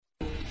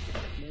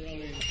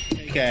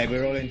Okay,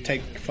 we're all in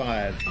take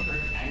 5.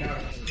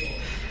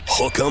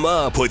 Hook 'em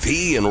up with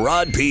E and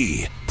Rod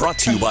P. Brought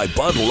to you by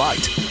Bud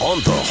Light on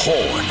the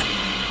Horn.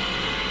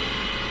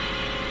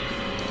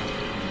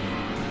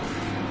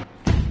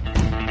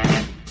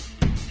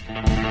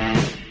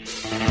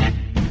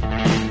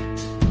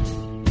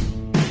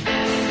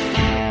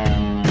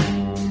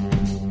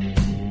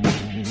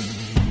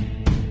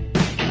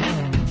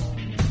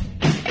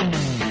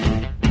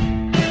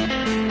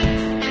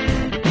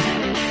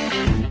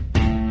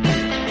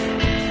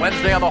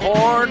 Wednesday on the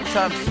Horn.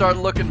 Time to start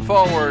looking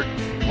forward.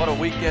 What a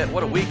weekend!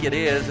 What a week it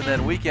is, and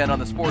then weekend on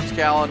the sports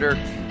calendar.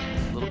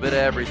 A little bit of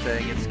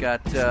everything. It's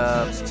got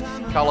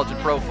college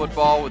and pro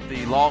football with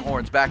the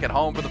Longhorns back at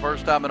home for the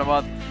first time in a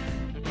month.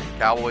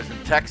 Cowboys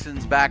and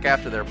Texans back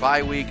after their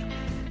bye week.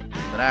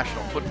 The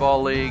National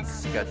Football League.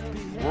 Got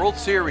World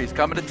Series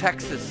coming to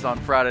Texas on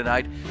Friday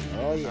night.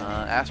 Oh,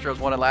 yeah. Astros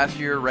won it last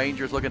year.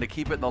 Rangers looking to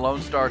keep it in the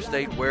Lone Star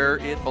State where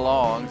it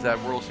belongs.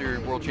 That World Series,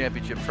 World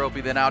Championship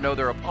trophy. They now know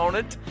their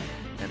opponent.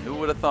 And who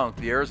would have thunk?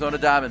 The Arizona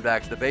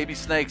Diamondbacks, the baby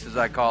snakes, as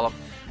I call them.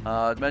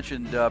 I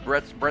mentioned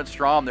Brent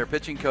Strom, their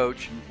pitching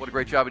coach. What a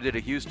great job he did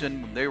at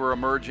Houston when they were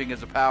emerging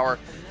as a power.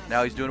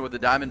 Now he's doing it with the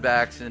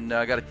Diamondbacks. And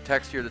I got a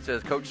text here that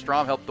says Coach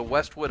Strom helped the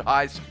Westwood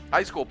High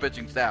School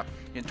pitching staff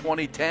in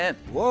 2010.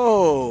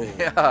 Whoa.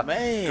 Yeah.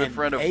 Man. Good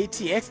friend of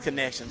ATX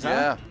connections,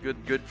 huh? Yeah.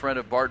 Good friend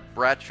of Bart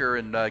Bratcher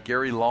and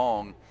Gary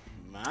Long.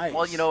 Nice.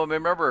 Well, I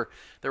remember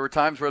there were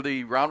times where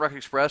the Round Rock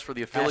Express were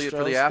the affiliate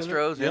for the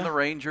Astros and the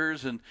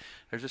Rangers, and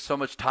there's just so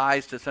much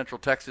ties to Central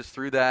Texas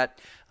through that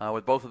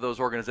with both of those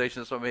organizations.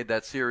 That's what made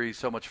that series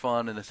so much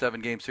fun, and the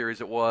 7-game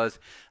series it was.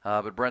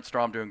 But Brent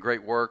Strom doing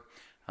great work.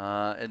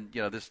 And,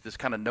 this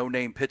kind of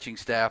no-name pitching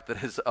staff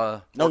that is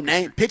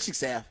no-name pitching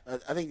staff.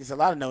 I think there's a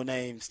lot of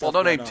no-name stuff.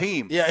 Well, no-name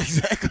team. Yeah,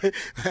 exactly.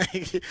 I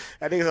think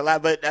it's a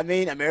lot. But,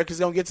 America's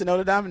going to get to know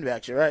the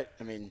Diamondbacks. You're right.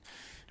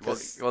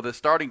 Well, the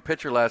starting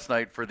pitcher last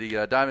night for the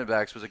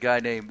Diamondbacks was a guy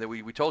named that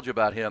we told you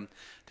about him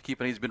to keep,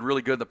 and he's been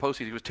really good in the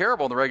postseason. He was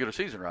terrible in the regular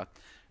season, Rod,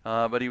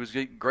 but he was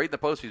great in the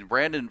postseason.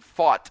 Brandon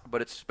Pfaadt,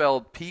 but it's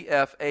spelled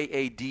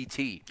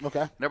P-F-A-A-D-T. Okay.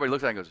 And everybody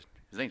looks at him and goes,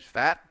 his name's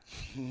Fat?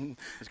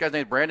 This guy's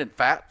name's Brandon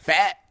Fat?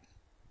 Fat.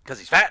 Because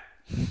he's fat.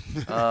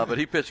 But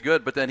he pitched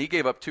good, but then he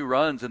gave up 2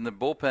 runs, and the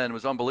bullpen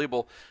was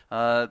unbelievable.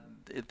 At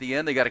the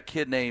end, they got a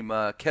kid named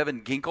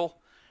Kevin Ginkel.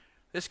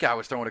 This guy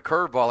was throwing a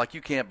curveball like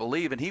you can't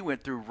believe, and he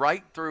went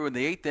right through in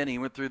the 8th inning. He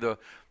went through the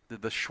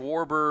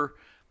Schwarber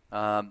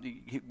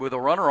with a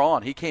runner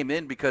on. He came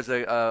in because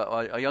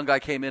a young guy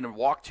came in and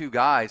walked 2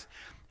 guys,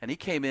 and he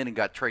came in and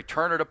got Trey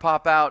Turner to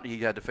pop out. He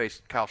had to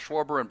face Kyle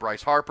Schwarber and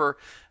Bryce Harper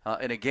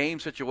in a game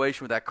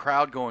situation with that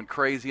crowd going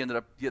crazy. Ended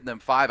up getting them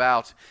 5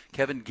 outs.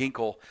 Kevin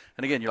Ginkel,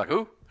 and again, you're like,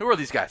 who are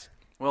these guys?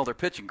 Well, they're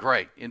pitching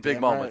great in big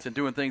moments and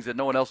doing things that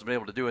no one else has been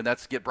able to do, and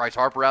that's get Bryce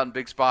Harper out in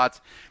big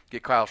spots,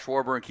 get Kyle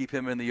Schwarber and keep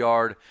him in the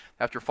yard.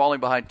 After falling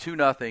behind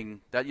 2-0,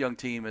 that young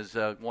team has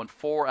won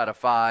 4 out of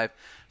 5.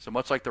 So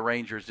much like the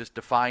Rangers, just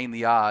defying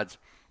the odds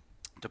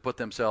to put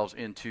themselves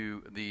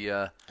into the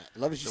I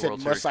love that you said World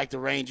much Series. like the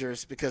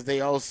Rangers, because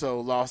they also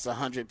lost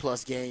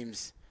 100-plus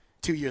games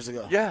 2 years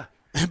ago. Yeah.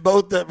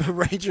 Both the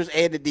Rangers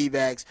and the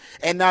D-backs.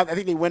 And now I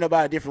think they went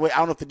about it a different way. I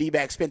don't know if the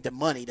D-backs spent the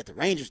money that the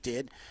Rangers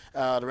did.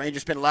 The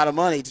Rangers spent a lot of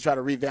money to try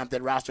to revamp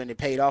that roster, and it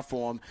paid off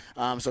for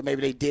them. So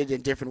maybe they did it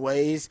in different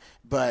ways.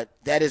 But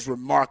that is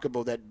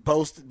remarkable that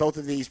both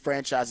of these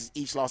franchises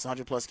each lost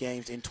 100-plus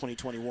games in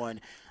 2021.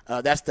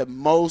 That's the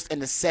most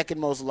and the second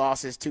most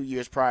losses 2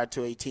 years prior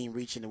to a team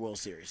reaching the World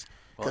Series.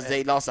 Because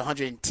they lost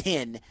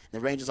 110, the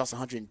Rangers lost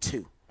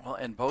 102.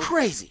 Well,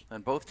 crazy.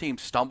 And both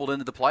teams stumbled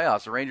into the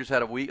playoffs. The Rangers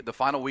had the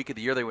final week of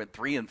the year, they went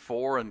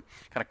 3-4 and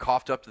kind of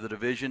coughed up to the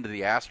division to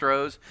the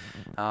Astros.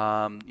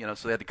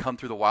 So they had to come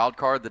through the wild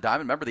card.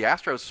 Remember, the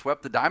Astros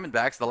swept the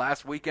Diamondbacks the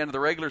last weekend of the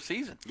regular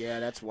season. Yeah,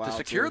 that's wild. To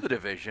secure the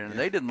division, and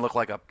they didn't look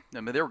like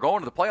they were going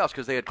to the playoffs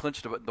because they had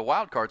clinched the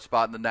wild card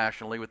spot in the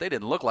National League, but they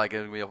didn't look like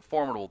it would be a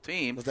formidable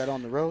team. Was that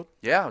on the road?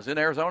 Yeah, it was in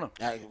Arizona.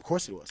 Of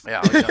course it was.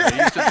 Yeah,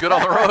 Houston's good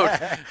on the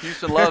road.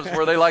 Houston loves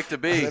where they like to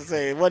be. I was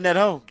say, it wasn't at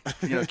home.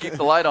 Keep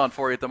the light on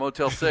for you at the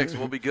Motel 6.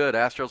 We'll be good.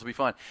 Astros will be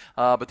fine.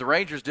 But the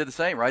Rangers did the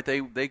same, right?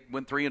 They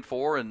went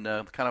 3-4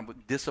 and kind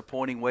of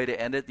disappointing way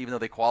to end it, even though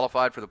they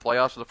qualified for the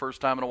playoffs for the first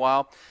time in a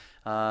while.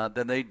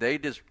 Then they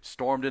just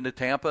stormed into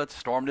Tampa,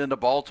 stormed into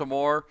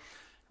Baltimore,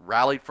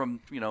 rallied from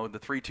the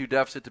 3-2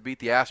 deficit to beat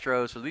the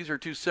Astros. So these are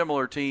 2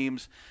 similar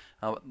teams.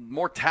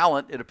 More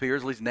talent, it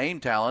appears, at least name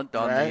talent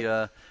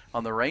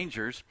on the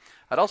Rangers.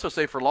 I'd also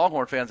say for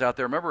Longhorn fans out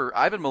there, remember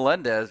Ivan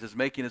Melendez is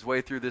making his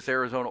way through this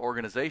Arizona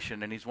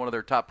organization, and he's one of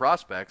their top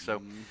prospects.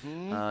 So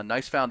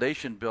nice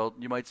foundation built.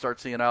 You might start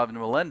seeing Ivan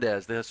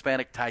Melendez, the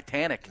Hispanic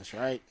Titanic. That's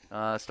right.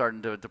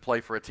 Starting to play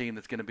for a team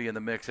that's going to be in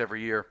the mix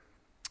every year.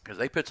 Because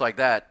they pitch like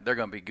that, they're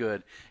going to be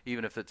good,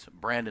 even if it's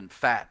Brandon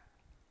Fat.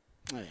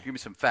 Oh, yeah. Give me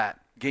some Fat.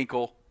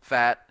 Ginkel,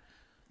 Fat.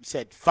 You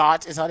said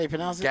Pfaadt is how they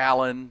pronounce it?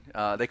 Gallon.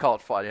 They call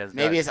it Fat.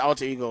 Maybe his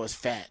alter ego is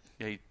Fat.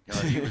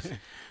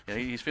 Yeah,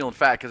 Yeah, he's feeling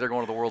fat because they're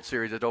going to the World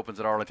Series. It opens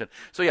in Arlington.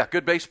 So, yeah,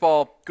 good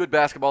baseball, good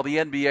basketball. The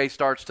NBA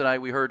starts tonight.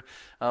 We heard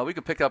we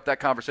can pick up that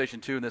conversation,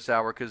 too, in this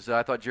hour because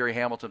I thought Jerry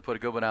Hamilton put a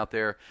good one out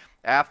there.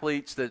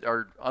 Athletes that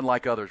are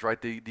unlike others,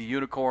 right? The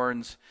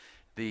unicorns,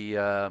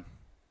 the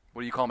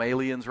what do you call them,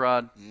 aliens,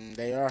 Rod?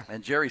 They are.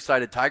 And Jerry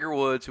cited Tiger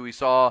Woods, who he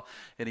saw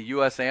in a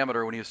U.S.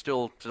 amateur when he was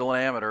still an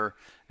amateur,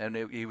 and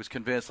he was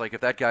convinced, like, if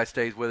that guy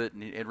stays with it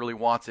and really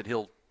wants it,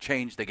 he'll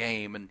change the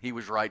game, and he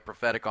was right,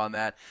 prophetic on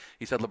that.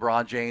 He said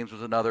LeBron James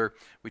was another.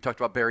 We talked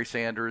about Barry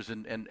Sanders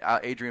and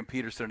Adrian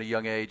Peterson at a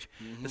young age.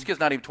 This kid's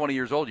not even 20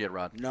 years old yet,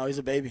 Rod. No, he's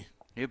a baby.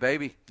 He's a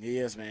baby. He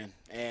is, man.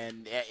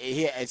 And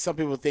some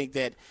people think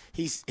that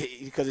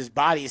because his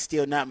body is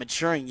still not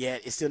maturing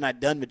yet, it's still not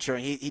done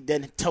maturing. He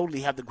doesn't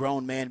totally have the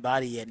grown man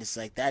body yet, and it's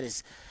like that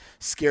is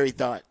scary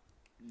thought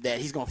that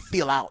he's going to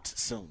feel out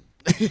soon.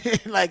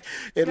 like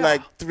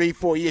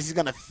 3-4 years, he's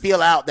going to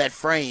feel out that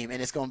frame,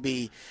 and it's going to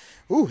be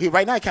he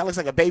right now he kind of looks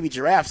like a baby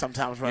giraffe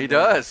sometimes. He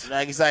does.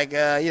 Like it's like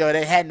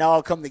they hadn't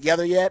all come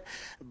together yet,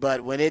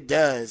 but when it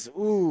does,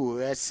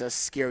 that's a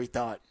scary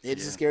thought.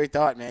 It's a scary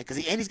thought, man. Because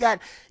he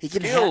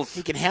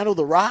can handle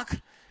the rock.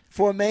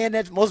 For a man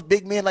that most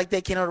big men like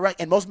that can't handle the rock,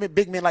 and most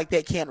big men like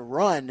that can't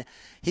run.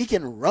 He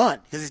can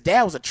run because his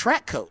dad was a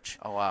track coach.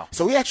 Oh wow!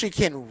 So he actually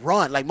can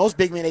run. Like most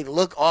big men, they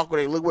look awkward.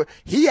 They look weird.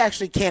 He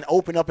actually can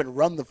open up and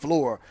run the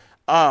floor.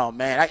 Oh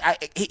man,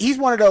 he's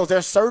one of those.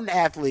 There's certain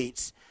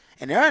athletes.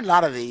 And there are a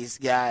lot of these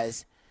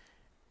guys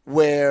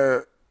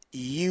where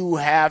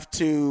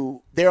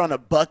they're on a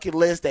bucket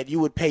list that you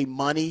would pay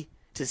money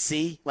to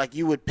see. Like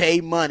you would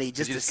pay money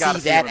just to see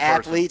that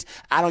athlete.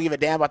 I don't give a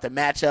damn about the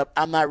matchup.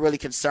 I'm not really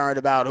concerned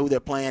about who they're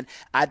playing.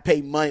 I'd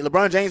pay money.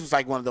 LeBron James was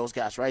like one of those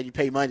guys, right? You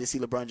pay money to see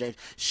LeBron James.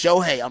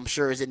 Shohei, I'm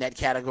sure, is in that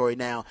category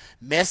now.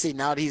 Messi,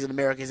 now that he's an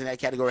American, is in that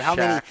category. How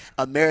many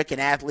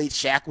American athletes?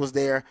 Shaq was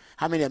there.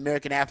 How many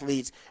American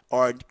athletes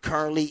are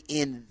currently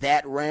in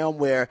that realm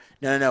where,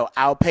 no,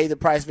 I'll pay the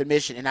price of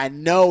admission, and I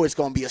know it's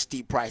going to be a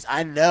steep price.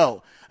 I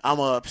know I'm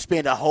going to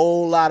spend a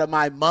whole lot of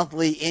my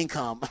monthly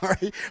income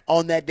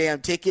on that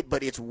damn ticket,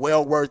 but it's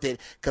well worth it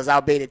because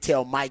I'll be able to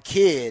tell my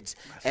kids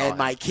and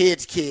my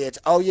kids' kids,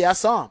 oh, yeah, I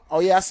saw him. Oh,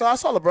 yeah, I saw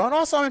LeBron. Oh,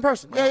 I saw him in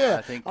person.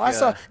 Yeah. I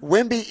saw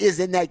Wemby is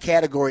in that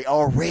category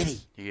already.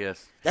 He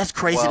is. That's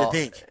crazy to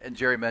think. And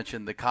Jerry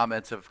mentioned the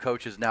comments of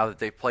coaches now that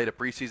they've played a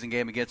preseason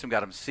game against him,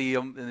 got them to see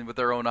him with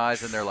their own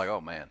eyes, and they're like,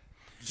 oh, man.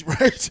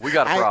 Right. We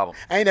got a problem.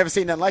 I ain't never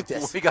seen nothing like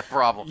this. We got a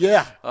problem.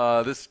 Yeah.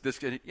 This there's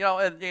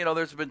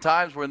been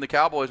times when the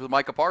Cowboys with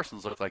Micah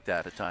Parsons look like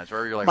that at times,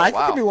 where you're like, Micah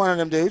wow. could be one of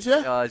them dudes,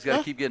 yeah. He's got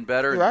to keep getting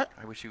better. You're right.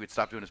 I wish he would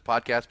stop doing his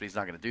podcast, but he's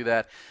not going to do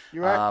that.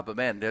 You're right. But,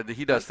 man,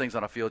 he does things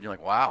on a field, and you're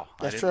like, wow.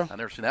 That's true. I've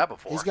never seen that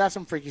before. He's got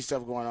some freaky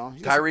stuff going on.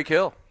 Tyreek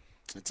Hill.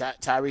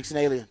 Tyreek's an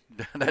alien.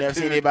 Never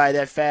seen anybody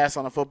that fast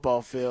on a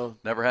football field.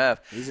 Never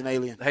have. He's an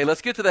alien. Hey,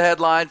 let's get to the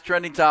headlines,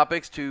 trending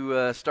topics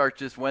to start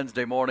this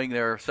Wednesday morning.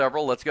 There are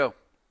several. Let's go.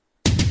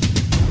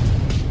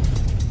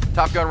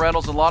 Top Gun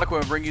Rentals and Lawn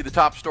Equipment bring you the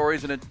top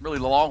stories, and really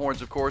the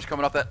Longhorns, of course,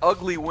 coming off that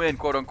ugly win,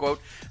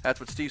 quote-unquote. That's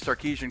what Steve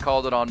Sarkisian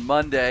called it on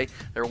Monday.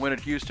 Their win at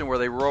Houston where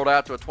they rolled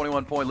out to a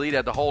 21-point lead,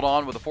 had to hold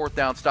on with a fourth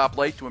down stop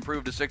late to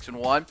improve to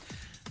 6-1.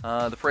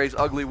 The phrase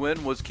ugly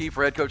win was key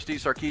for head coach Steve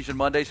Sarkisian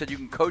Monday. Said you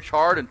can coach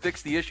hard and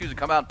fix the issues and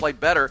come out and play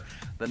better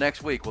the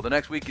next week. Well, the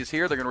next week is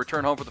here. They're going to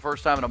return home for the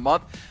first time in a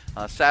month.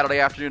 Saturday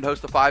afternoon,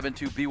 host the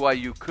 5-2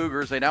 BYU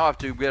Cougars. They now have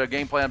to get a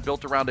game plan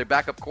built around a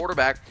backup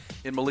quarterback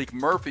in Malik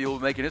Murphy, who will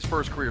be making his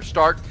first career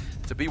start.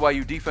 It's a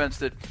BYU defense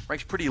that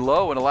ranks pretty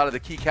low in a lot of the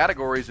key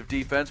categories of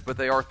defense, but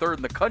they are third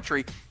in the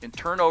country in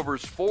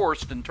turnovers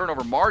forced and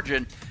turnover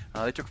margin.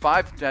 They took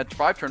five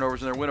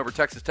turnovers in their win over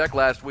Texas Tech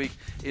last week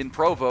in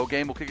Provo.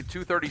 Game will kick at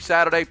 2:30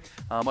 Saturday.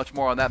 Much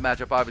more on that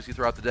matchup, obviously,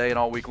 throughout the day and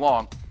all week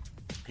long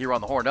here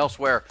on the Horn.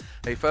 Elsewhere,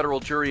 a federal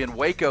jury in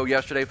Waco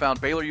yesterday found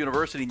Baylor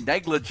University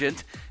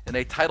negligent in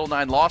a Title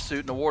IX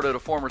lawsuit and awarded a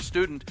former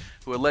student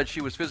who alleged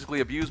she was physically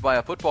abused by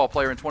a football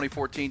player in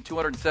 2014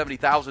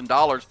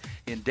 $270,000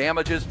 in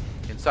damages.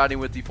 In siding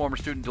with the former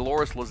student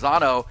Dolores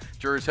Lozano,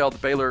 jurors held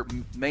that Baylor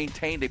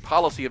maintained a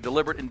policy of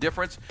deliberate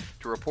indifference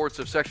to reports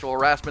of sexual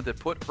harassment that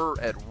put her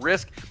at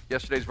risk.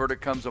 Yesterday's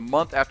verdict comes a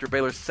month after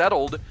Baylor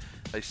settled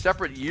a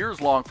separate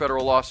years-long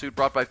federal lawsuit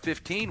brought by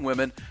 15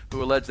 women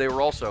who alleged they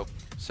were also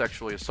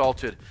sexually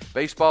assaulted.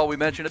 Baseball, we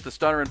mentioned it, the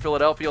stunner in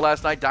Philadelphia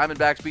last night.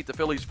 Diamondbacks beat the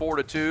Phillies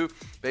 4-2.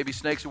 Baby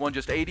Snakes, who won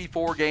just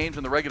 84 games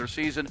in the regular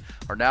season,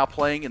 are now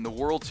playing in the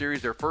World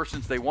Series. Their first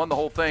since they won the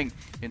whole thing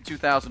in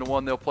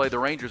 2001. They'll play the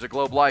Rangers at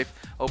Globe Life,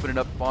 opening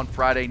up on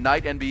Friday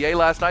night. NBA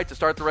last night to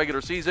start the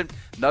regular season.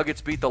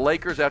 Nuggets beat the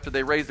Lakers after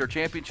they raised their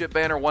championship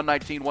banner,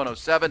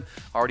 119-107.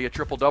 Already a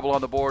triple-double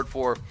on the board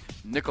for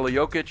Nikola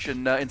Jokic.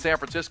 And in San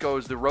Francisco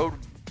is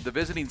the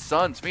visiting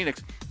Suns,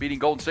 Phoenix, beating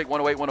Golden State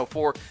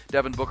 108-104.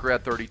 Devin Booker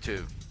at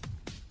 32.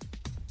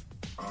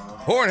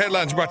 Horn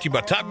Headlines brought to you by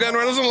Top Gun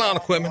Rentals and Lawn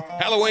Equipment.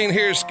 Halloween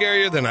here is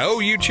scarier than an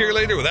OU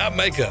cheerleader without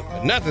makeup.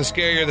 But nothing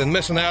scarier than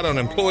missing out on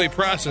employee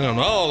pricing on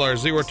all our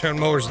zero-turn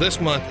mowers this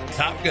month.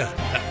 Top Gun.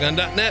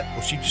 TopGun.net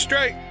will shoot you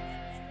straight.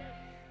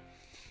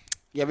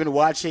 Yeah, I've been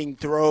watching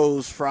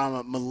throws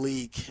from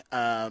Malik,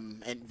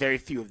 and very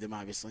few of them,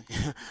 obviously,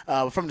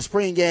 from the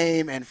spring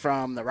game and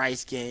from the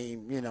Rice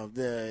game.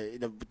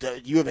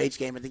 The U of H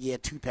game. I think he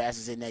had 2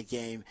 passes in that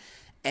game,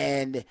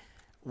 and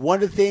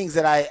one of the things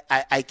that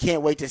I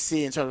can't wait to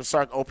see in terms of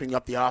Sark opening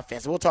up the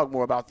offense. We'll talk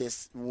more about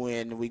this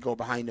when we go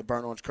behind the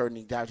burnt orange curtain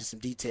and dive into some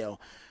detail.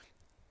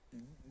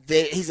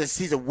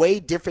 He's a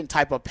way different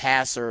type of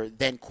passer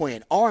than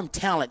Quinn. Arm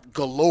talent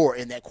galore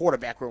in that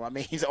quarterback room. I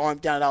mean, he's arm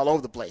talent all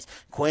over the place.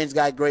 Quinn's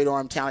got great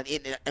arm talent.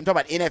 I'm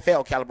talking about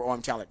NFL caliber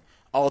arm talent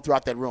all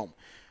throughout that room.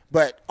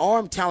 But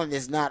arm talent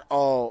is not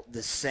all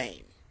the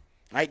same.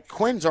 Right?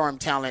 Quinn's arm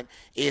talent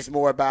is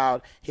more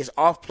about his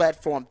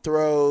off-platform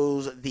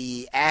throws,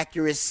 the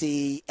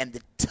accuracy, and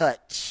the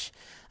touch.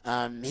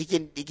 He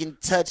can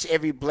touch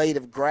every blade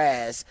of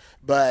grass,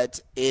 but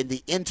in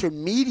the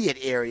intermediate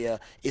area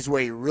is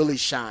where he really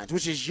shines,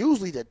 which is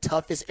usually the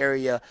toughest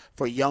area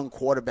for young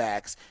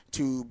quarterbacks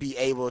to be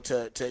able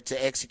to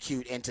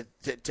execute and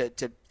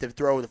to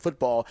throw the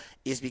football,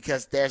 is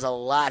because there's a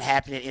lot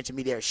happening in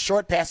intermediate.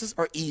 Short passes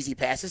are easy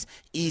passes,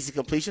 easy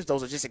completions.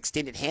 Those are just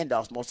extended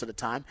handoffs most of the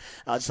time,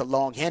 just a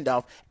long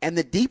handoff. And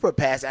the deeper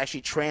pass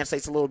actually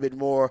translates a little bit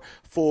more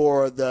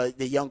for the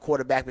young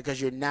quarterback, because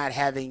you're not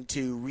having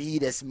to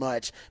read as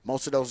much.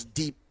 Most of those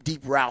deep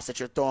routes that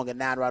you're throwing a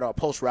 9 route or a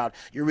post route,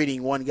 you're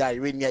reading one guy,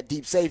 you're reading that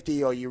deep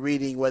safety, or you're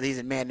reading whether he's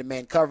in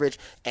man-to-man coverage,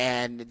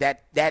 and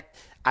that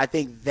I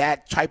think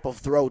that type of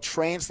throw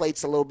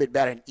translates a little bit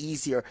better and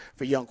easier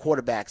for young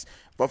quarterbacks.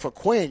 But for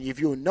Quinn, if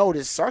you'll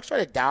notice, Sark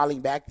started dialing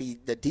back the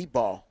deep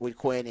ball with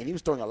Quinn, and he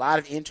was throwing a lot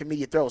of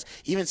intermediate throws,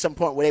 even some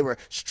point where they were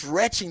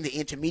stretching the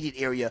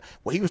intermediate area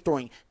where he was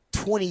throwing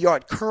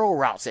 20-yard curl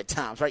routes at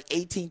times, right?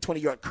 18,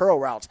 20-yard curl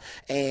routes.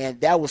 And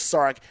that was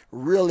Sark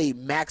really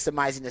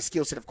maximizing the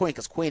skill set of Quinn,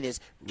 because Quinn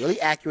is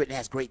really accurate and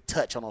has great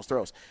touch on those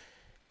throws.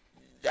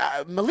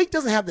 Malik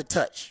doesn't have the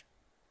touch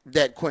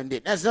that Quinn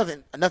did. That's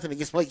nothing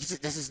against Malik.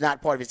 This is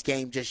not part of his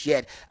game just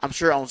yet. I'm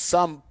sure on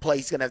some play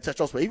he's going to have touch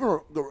those. But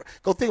even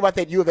go think about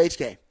that U of H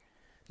game.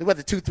 Think about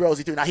the 2 throws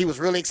he threw. Now, he was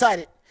really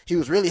excited. He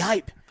was really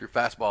hyped. Your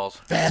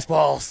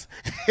fastballs.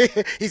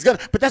 He's gonna,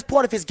 but that's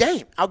part of his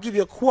game. I'll give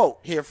you a quote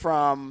here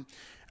from,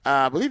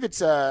 I believe it's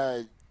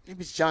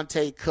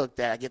Jonte Cook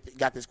that I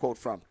got this quote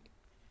from.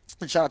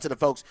 And shout out to the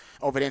folks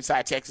over at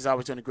Inside Texas,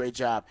 always doing a great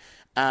job.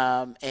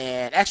 And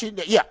actually,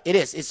 yeah, it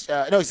is. It's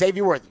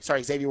Xavier Worthy.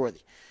 Sorry, Xavier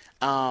Worthy.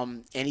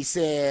 And he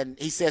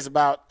says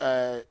about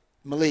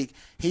Malik,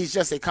 he's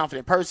just a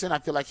confident person. I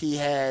feel like he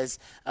has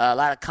a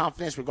lot of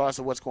confidence regardless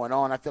of what's going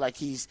on. I feel like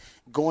he's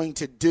going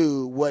to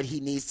do what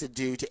he needs to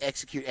do to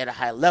execute at a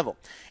high level.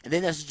 And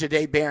then there's a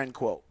Jahdae Barron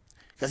quote,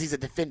 because he's a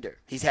defender.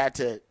 He's had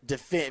to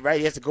defend, right?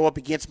 He has to go up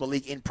against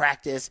Malik in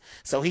practice.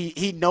 So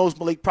he knows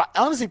Malik,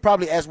 honestly,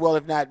 probably as well,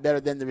 if not better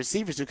than the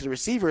receivers do, because the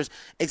receivers,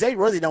 Xavier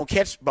Worthy don't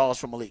catch balls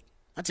from Malik.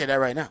 I'll tell you that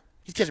right now.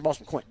 He's catching balls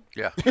from Quinn.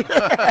 Yeah.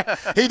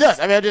 He does.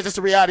 I mean, that's just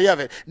the reality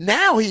of it.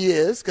 Now he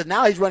is, because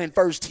now he's running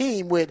first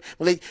team with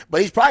Malik,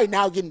 but he's probably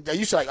now getting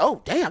used to, like,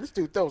 oh, damn, this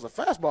dude throws a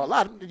fastball a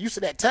lot. I'm used to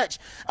that touch.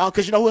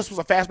 Because you know who else was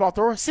a fastball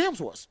thrower? Sims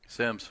was.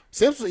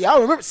 Y'all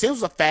remember,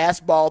 Sims was a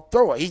fastball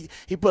thrower. He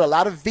put a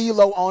lot of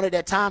velo on it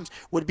at times,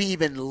 would be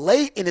even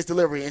late in his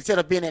delivery. Instead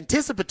of being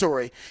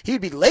anticipatory,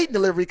 he'd be late in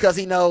delivery because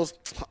he knows,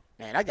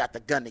 man, I got the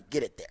gun to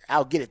get it there.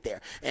 I'll get it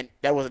there. And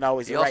that wasn't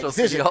always the right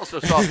decision. He also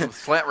saw some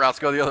slant routes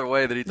go the other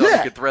way that he thought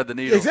he could thread the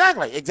needle.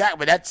 Exactly.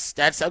 But that's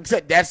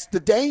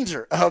the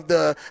danger of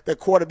the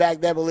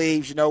quarterback that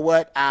believes, you know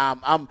what,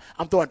 I'm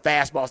throwing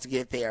fastballs to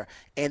get there.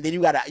 And then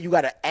you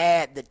gotta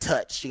add the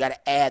touch.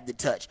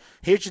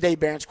 Here's Jahdae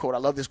Barron's quote. I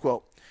love this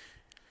quote.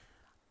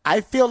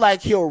 I feel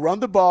like he'll run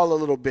the ball a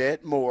little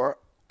bit more.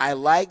 I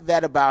like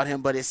that about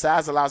him, but his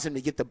size allows him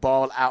to get the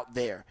ball out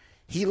there.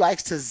 He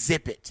likes to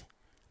zip it.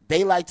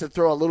 They like to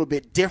throw a little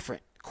bit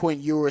different.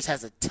 Quinn Ewers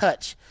has a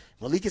touch.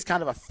 Malik is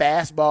kind of a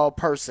fastball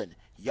person.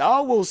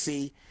 Y'all will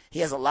see.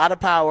 He has a lot of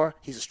power.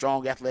 He's a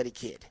strong, athletic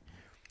kid.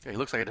 Yeah, he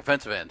looks like a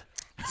defensive end.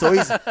 So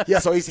he's going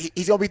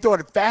to be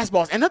throwing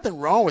fastballs, and nothing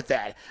wrong with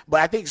that.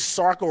 But I think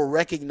Sark will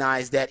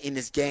recognize that in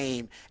his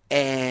game,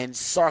 and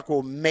Sark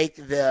will make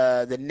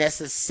the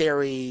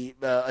necessary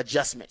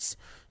adjustments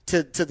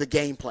to the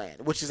game plan,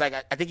 which is like,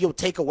 I think he'll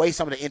take away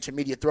some of the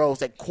intermediate throws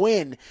that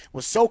Quinn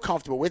was so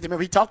comfortable with.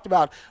 Remember, he talked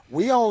about,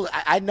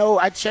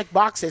 I check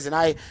boxes and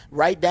I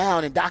write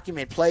down and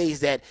document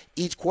plays that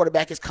each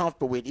quarterback is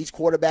comfortable with, each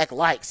quarterback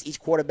likes, each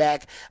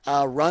quarterback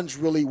runs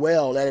really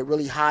well at a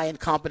really high and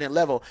competent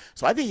level.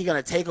 So I think you're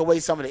going to take away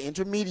some of the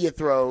intermediate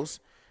throws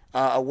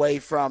away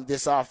from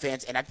this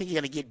offense, and I think you're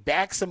going to get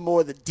back some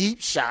more of the deep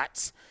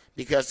shots,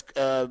 because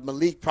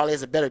Malik probably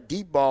has a better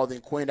deep ball than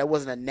Quinn. That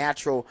wasn't a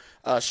natural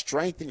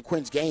strength in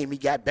Quinn's game. He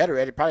got better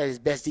at it. Probably had his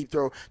best deep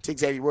throw to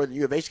Xavier Worthy in the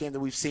U of H game that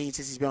we've seen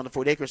since he's been on the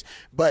Fort Acres.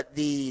 But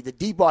the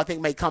deep ball, I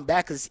think, may come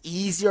back because it's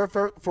easier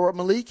for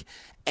Malik.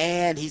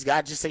 and he's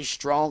got just a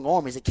strong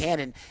arm. He's a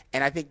cannon,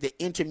 and I think the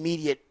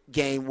intermediate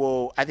game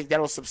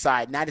that'll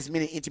subside. Not as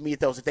many intermediate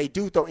throws. If they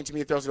do throw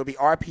intermediate throws, it'll be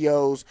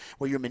RPOs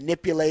where you're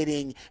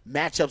manipulating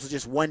matchups with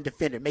just one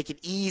defender, making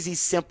easy,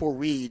 simple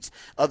reads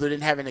other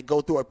than having to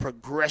go through a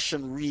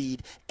progression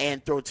read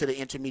and throw to the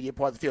intermediate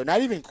part of the field.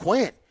 Not even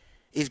Quinn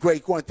is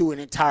great going through an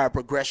entire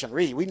progression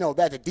read. We know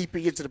that the deeper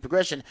you get into the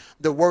progression,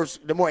 the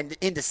more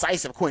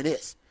indecisive Quinn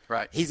is.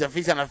 Right. He's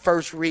on a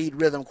first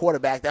read rhythm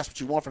quarterback. That's what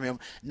you want from him.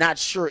 Not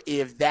sure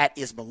if that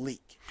is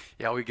Malik.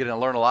 Yeah, we get to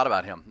learn a lot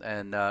about him.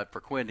 And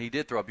for Quinn, he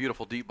did throw a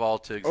beautiful deep ball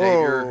to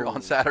Xavier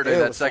on Saturday,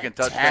 that second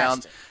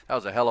touchdown. That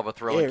was a hell of a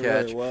throw and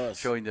catch, really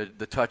showing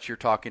the touch you're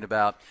talking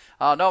about.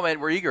 No, man,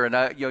 we're eager.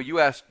 And, you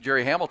asked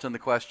Jerry Hamilton the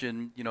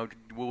question,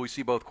 will we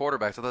see both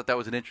quarterbacks? I thought that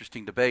was an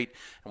interesting debate.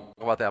 And we'll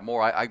talk about that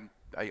more.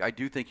 I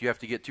do think you have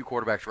to get two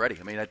quarterbacks ready.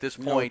 I mean, at this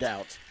point, no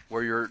doubt,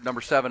 where you're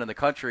number 7 in the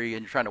country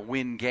and you're trying to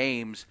win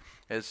games,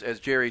 as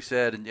Jerry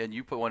said, and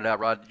you pointed out,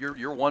 Rod,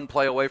 you're one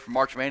play away from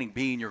Arch Manning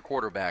being your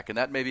quarterback, and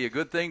that may be a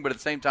good thing. But at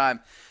the same time,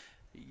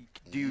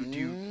 do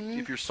you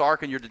if you're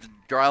Sark and you're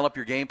dialing up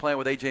your game plan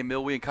with A.J.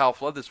 Milwee and Kyle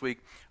Flood this week,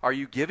 are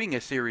you giving a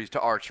series to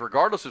Arch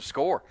regardless of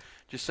score?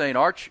 Just saying,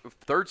 Arch,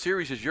 third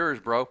series is yours,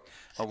 bro.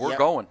 We're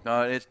going.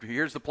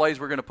 Here's the plays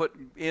we're going to put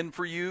in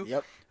for you.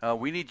 Yep.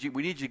 We need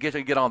you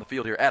to get on the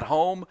field here at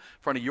home in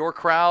front of your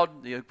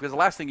crowd, because the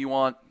last thing you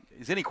want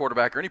is any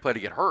quarterback or any player to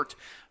get hurt.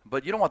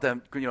 But you don't want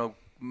them,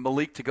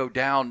 Malik to go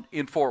down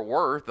in Fort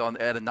Worth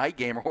at a night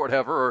game or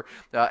whatever, or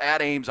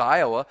at Ames,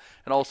 Iowa,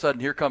 and all of a sudden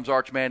here comes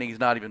Arch Manning. He's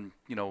not even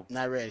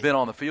not ready. Been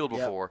on the field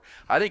before.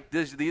 Yep. I think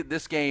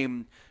this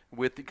game.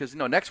 Because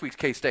next week's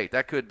K-State,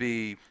 that could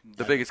be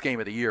the biggest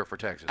game of the year for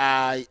Texas.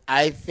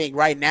 I think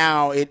right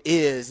now it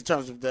is in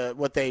terms of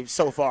what they've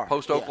so far.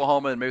 Post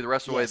Oklahoma and maybe the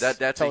rest of the way. That's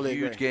totally a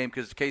huge agree. game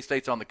because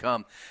K-State's on the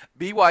come.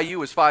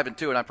 BYU is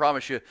 5-2, and I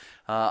promise you,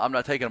 I'm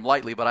not taking them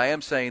lightly, but I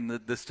am saying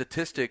that the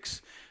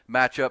statistics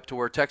match up to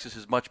where Texas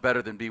is much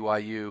better than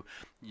BYU.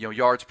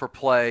 Yards per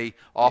play,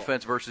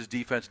 offense versus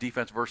defense,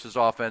 defense versus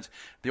offense.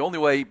 The only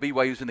way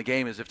BYU's in the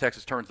game is if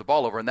Texas turns the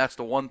ball over, and that's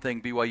the one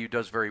thing BYU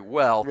does really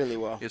well,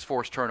 is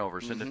force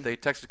turnovers. Mm-hmm. And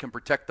if Texas can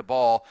protect the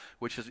ball,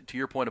 which is to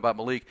your point about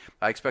Malik,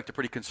 I expect a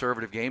pretty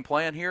conservative game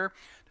plan here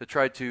to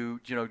try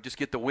to just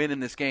get the win in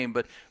this game.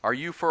 But are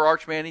you for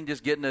Arch Manning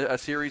just getting a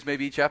series,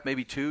 maybe each half,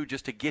 maybe two,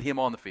 just to get him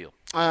on the field?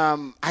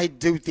 I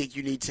do think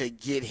you need to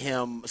get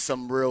him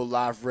some real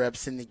live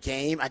reps in the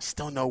game. I just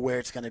don't know where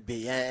it's going to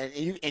be.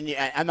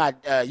 I'm not.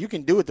 You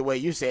can do it the way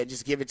you said.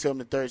 Just give it to him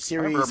the third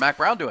series. I remember Mac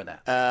Brown doing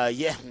that.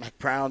 Yeah, Mac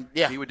Brown.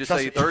 Yeah, he would just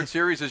say third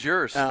series is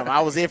yours.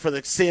 I was in for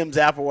the Sims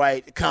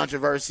Applewhite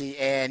controversy,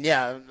 and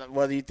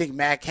whether you think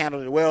Mac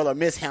handled it well or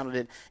mishandled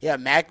it,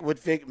 Mac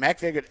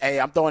figured, hey,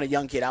 I'm throwing a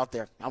young kid out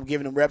there. I'm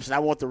giving him reps, and I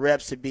want the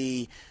reps to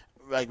be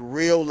like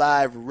real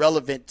live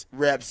relevant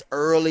reps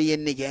early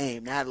in the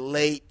game, not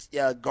late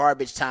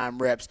garbage time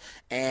reps.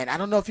 And I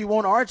don't know if you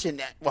want Arch in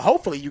that. Well,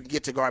 hopefully you can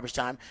get to garbage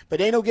time, but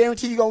there ain't no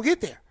guarantee you're going to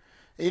get there.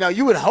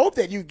 You would hope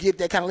that you get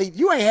that kind of lead.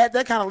 You ain't had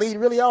that kind of lead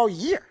really all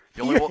year.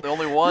 The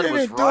only one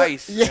was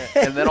Rice,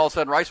 and then all of a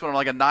sudden Rice went on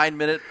like a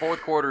 9-minute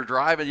fourth quarter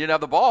drive, and you didn't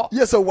have the ball.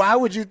 Yeah, so why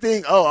would you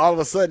think, all of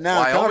a sudden now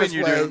Wyoming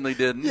you certainly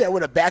didn't. Yeah,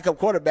 with a backup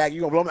quarterback, you're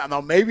going to blow him out. Now,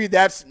 maybe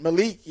that's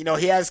Malik. He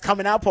has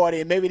coming out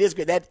party, and maybe it is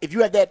great. If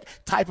you have that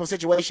type of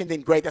situation,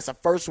 then great. That's a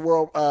first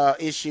world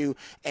issue,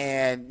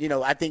 and,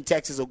 I think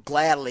Texas will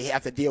gladly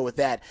have to deal with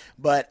that.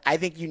 But I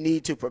think you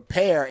need to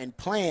prepare and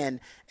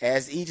plan,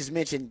 as he just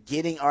mentioned,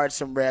 getting Arch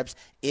some reps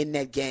in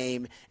that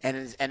game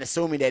and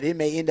assuming that it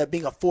may end up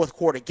being a fourth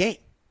quarter game.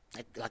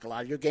 Like a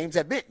lot of your games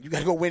have been. You got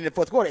to go win in the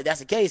fourth quarter. If that's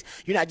the case,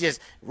 you're not just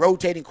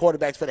rotating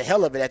quarterbacks for the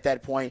hell of it at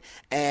that point.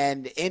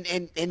 And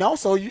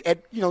also,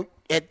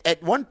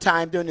 at one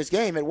time during this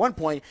game, at one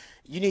point,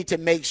 you need to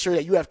make sure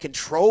that you have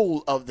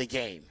control of the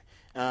game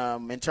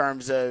in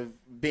terms of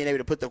being able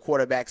to put the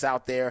quarterbacks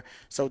out there.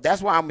 So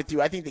that's why I'm with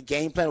you. I think the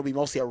game plan will be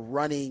mostly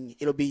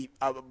it'll be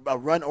a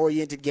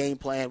run-oriented game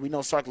plan. We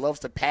know Sark loves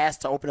to pass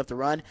to open up the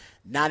run.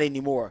 Not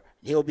anymore.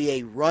 He'll be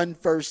a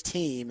run-first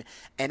team,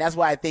 and that's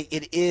why I think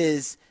it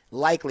is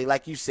likely,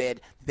 like you said,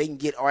 they can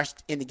get Arch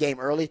in the game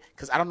early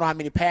because I don't know how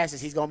many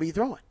passes he's going to be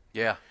throwing.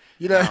 Yeah.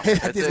 I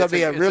think it's going to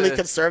be a really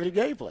conservative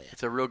game plan.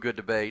 It's a real good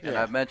debate. And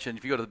I've mentioned,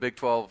 if you go to the Big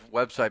 12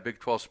 website,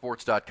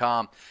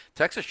 big12sports.com,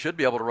 Texas should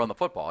be able to run the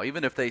football.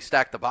 Even if they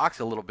stack the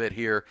box a little bit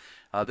here,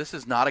 this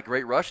is not a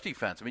great rush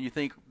defense. I mean, you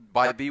think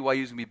BYU's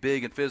going to be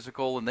big and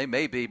physical, and they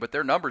may be, but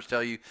their numbers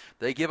tell you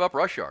they give up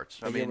rush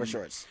yards.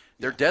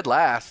 They're dead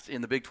last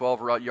in the Big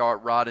 12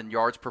 rod and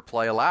yards per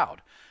play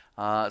allowed.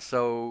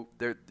 So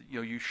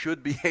you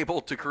should be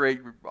able to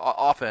create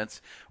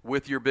offense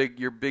with your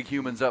big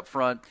humans up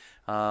front.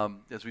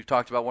 As we've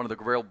talked about, one of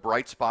the real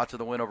bright spots of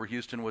the win over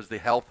Houston was the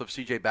health of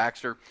C.J.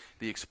 Baxter,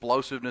 the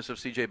explosiveness of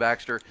C.J.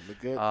 Baxter.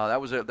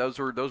 Those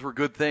were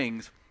good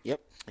things.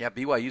 Yep. Yeah,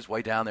 BYU's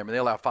way down there. I mean, they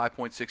allow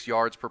 5.6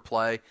 yards per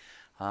play,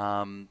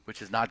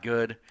 which is not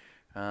good.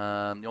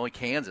 Only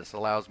Kansas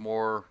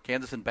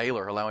and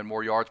Baylor allowing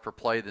more yards per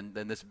play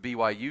than this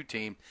BYU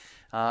team.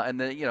 And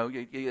then,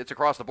 it's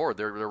across the board.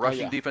 Their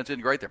rushing defense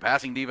isn't great. Their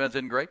passing defense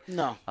isn't great.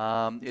 No.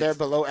 They're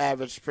below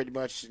average pretty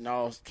much in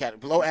all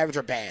below average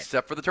or bad.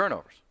 Except for the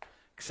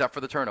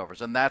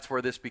turnovers. And that's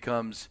where this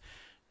becomes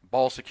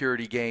ball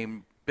security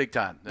game big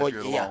time.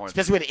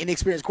 Especially with an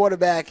inexperienced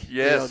quarterback.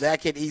 Yes.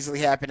 That could easily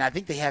happen. I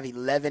think they have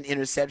 11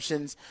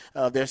 interceptions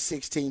of their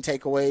 16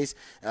 takeaways.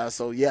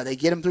 They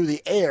get him through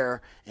the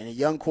air, and a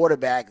young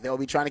quarterback, they'll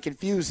be trying to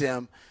confuse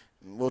him.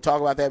 We'll talk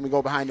about that when we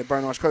go behind the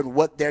burn orange curtain,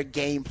 what their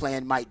game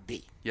plan might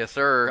be. Yes,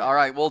 sir. All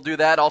right, we'll do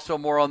that. Also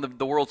more on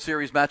the World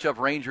Series matchup,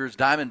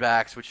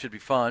 Rangers-Diamondbacks, which should be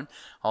fun.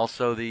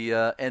 Also the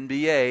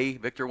NBA,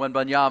 Victor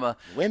Wembanyama.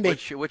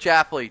 Which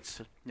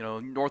athletes,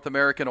 North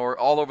American or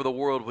all over the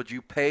world, would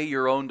you pay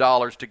your own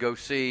dollars to go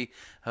see?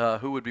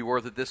 Who would be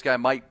worth it? This guy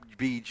might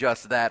be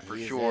just that for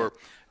sure.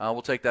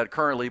 We'll take that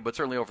currently, but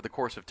certainly over the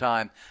course of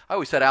time. I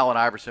always said Allen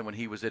Iverson when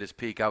he was at his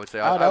peak. I would say,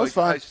 that was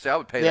fun. I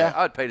would pay that.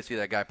 I would pay to see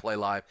that guy play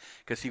live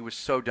because he was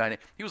so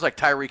dynamic. He was like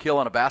Tyreek Hill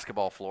on a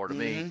basketball floor to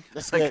me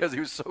because he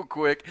was so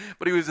quick.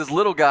 But he was this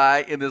little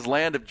guy in this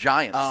land of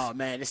giants. Oh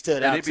man, it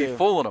stood out and he'd be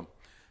fooling them.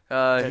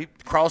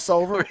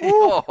 Crossover.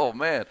 Oh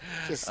man,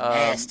 just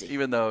nasty.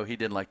 Even though he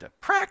didn't like to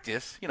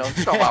practice,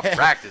 talk about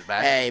practice,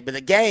 man. Hey, but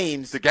the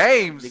games.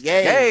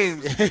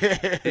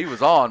 He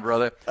was on,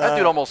 brother. That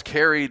dude almost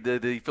carried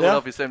the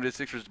Philadelphia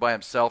 76ers by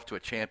himself to a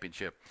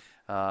championship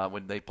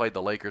when they played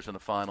the Lakers in the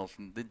finals.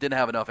 And they didn't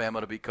have enough ammo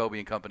to beat Kobe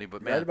and company,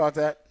 but man, right about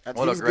that.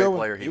 What a great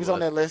player he was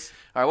on that list.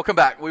 All right, we'll come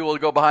back. We will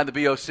go behind the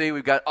BOC.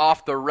 We've got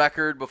off the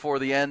record before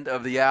the end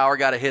of the hour.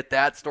 Got to hit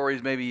that.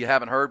 Stories maybe you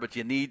haven't heard, but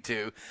you need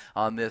to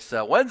on this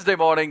Wednesday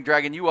morning,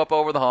 dragging you up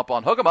over the hump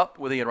on Hook 'em Up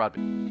with Ian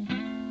Rodby.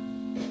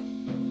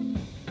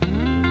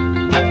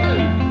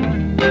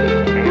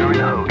 Aaron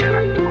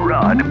Hogan,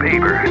 Rod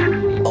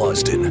Babers.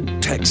 Austin,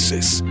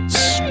 Texas.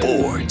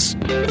 Sports.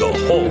 The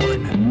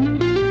Horn.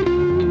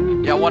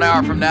 Yeah, 1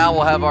 hour from now,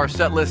 we'll have our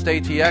set list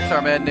ATX.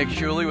 Our man Nick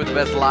Shuley with the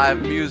best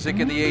live music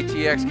in the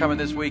ATX coming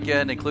this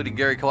weekend, including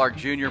Gary Clark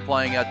Jr.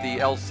 playing at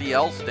the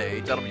LCL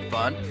stage. That'll be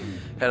fun.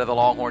 Head of the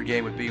Longhorn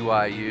game with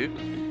BYU.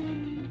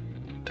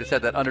 Just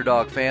had that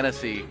underdog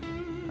fantasy.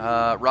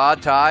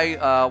 Rod,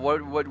 Ty,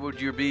 what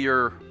would be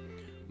your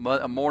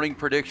morning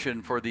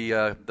prediction for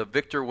the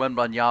Victor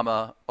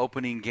Wembanyama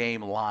opening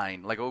game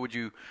line? Like, what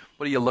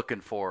are you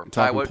looking for?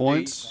 Ty, what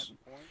points?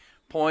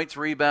 Points,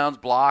 rebounds,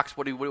 blocks.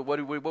 What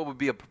would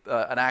be an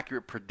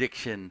accurate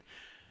prediction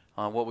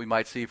on what we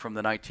might see from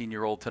the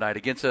 19-year-old tonight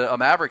against a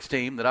Mavericks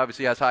team that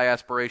obviously has high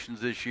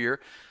aspirations this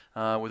year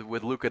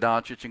with Luka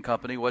Doncic and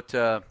company?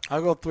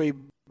 I'll go 3.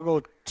 I'll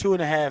go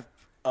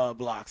 2.5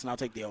 blocks, and I'll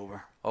take the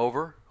over.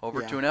 Over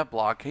 2.5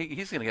 block.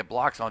 He's going to get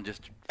blocks on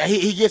just.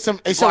 He gets them.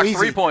 It's block so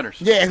easy.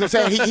 3-pointers. Yeah, as I'm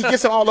saying, he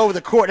gets them all over the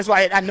court. That's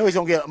why I know he's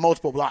going to get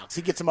multiple blocks.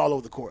 He gets them all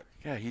over the court.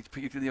 Yeah, he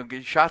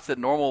get shots that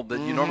you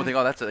normally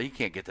think, he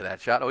can't get to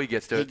that shot. Oh, he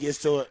gets to it. He gets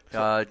to it.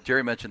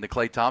 Jerry mentioned the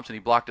Klay Thompson. He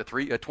blocked a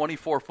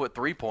 24-foot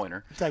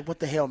 3-pointer. It's like, what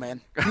the hell,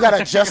 man? You got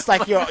to adjust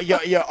like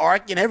your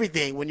arc and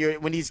everything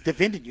when he's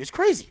defending you. It's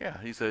crazy.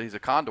 Yeah, he's a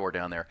condor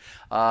down there.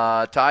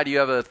 Ty, do you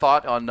have a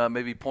thought on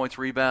maybe points,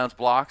 rebounds,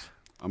 blocks?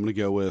 I'm going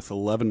to go with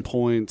 11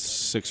 points,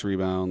 6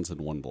 rebounds,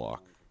 and 1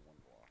 block.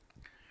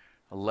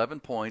 11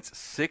 points,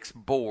 6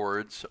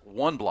 boards,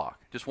 1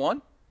 block. Just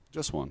one?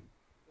 Just one.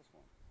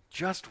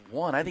 Just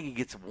one. I think he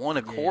gets 1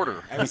 a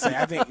quarter. I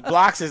think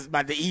blocks is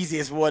the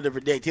easiest one to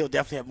predict. He'll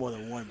definitely have more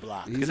than 1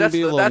 block. Because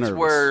that's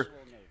where,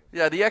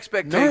 the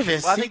expectation.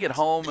 Nervous. Well, I think at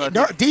home,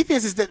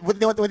 defense is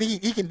what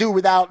he can do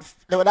without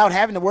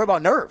having to worry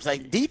about nerves.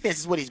 Like defense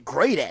is what he's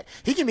great at.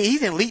 He's an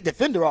elite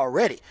defender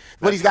already.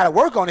 What he's got to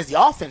work on is the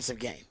offensive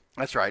game.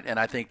 That's right, and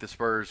I think the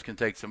Spurs can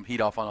take some heat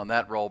off on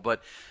that role.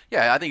 But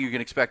yeah, I think you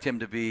can expect him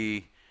to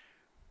be,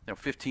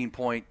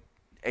 15-point.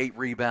 8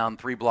 rebound,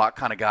 3 block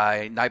kind of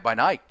guy night by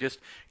night. Just,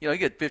 you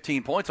get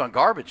 15 points on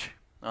garbage.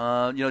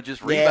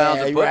 Just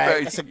rebounds and putbacks.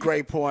 Right. That's a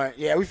great point.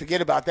 Yeah, we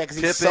forget about that because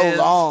he's so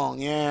long.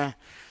 Yeah.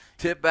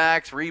 Tip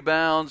backs,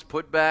 rebounds,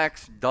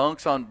 putbacks,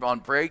 dunks on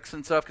breaks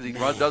and stuff because he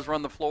does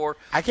run the floor.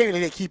 I can't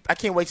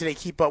wait till they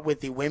keep up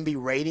with the Wemby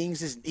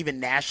ratings, even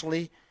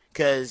nationally.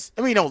 Because,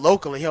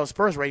 locally,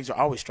 Spurs ratings are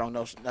always strong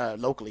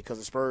locally because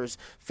the Spurs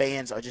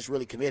fans are just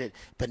really committed.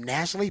 But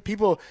nationally,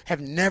 people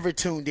have never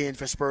tuned in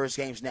for Spurs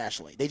games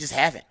nationally. They just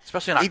haven't.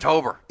 Especially in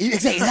October.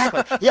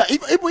 Exactly. Yeah,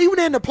 even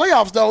in the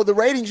playoffs, though, the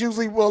ratings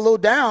usually were a little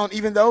down,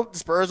 even though the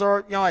Spurs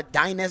are a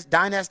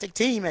dynastic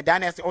team, a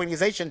dynastic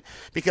organization,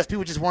 because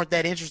people just weren't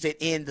that interested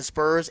in the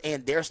Spurs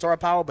and their star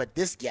power. But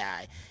this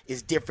guy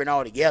is different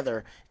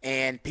altogether.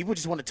 And people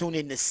just want to tune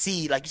in to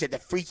see, like you said, the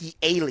freaky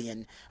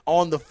alien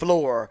on the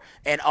floor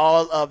and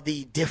all of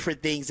the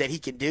different things that he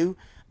can do.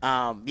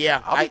 I'll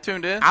be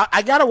tuned in.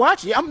 I gotta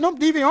watch it. I'm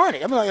DVRing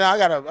it. I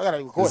gotta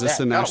record that. Is this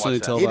a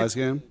nationally televised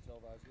game?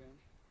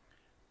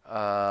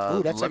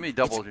 Let me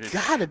double. It's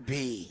gotta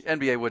be.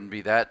 NBA wouldn't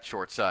be that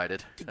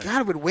short-sighted. You got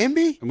it with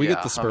Wemby. And we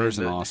get the Spurs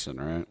in Austin,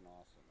 right?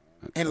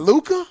 And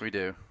Luka. We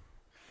do.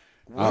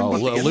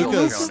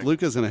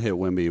 Luka's going to hit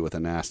Wemby with a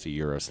nasty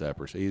Euro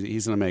stepper. So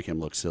he's going to make him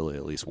look silly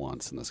at least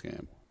once in this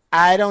game.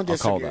 I don't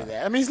disagree with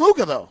that. It's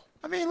Luka, though.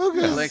 I mean, look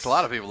It at makes a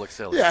lot of people look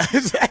silly. Yeah,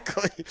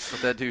 exactly.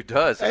 What that dude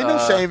does. Ain't no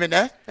shame in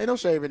that. Ain't no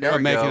shame in that. There Or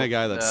we making go. a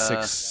guy that's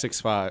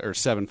 6'5" or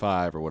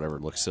 7'5" or whatever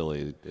look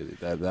silly.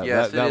 That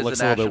Yes, it is looks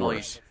a a little bit nationally-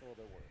 worse.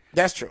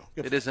 That's true.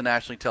 It is a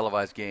nationally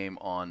televised game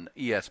on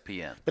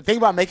ESPN. But think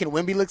about making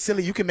Wemby look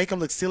silly. You can make him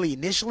look silly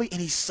initially, and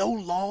he's so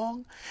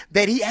long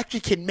that he actually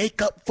can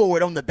make up for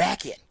it on the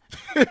back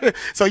end.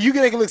 So you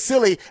can make him look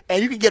silly,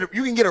 and you can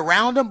get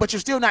around him, but you're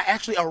still not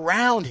actually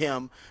around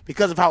him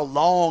because of how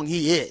long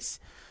he is.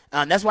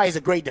 That's why he's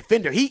a great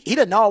defender. He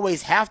doesn't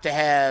always have to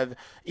have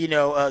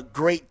a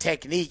great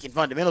technique and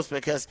fundamentals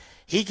because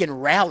he can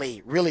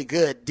rally really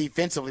good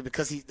defensively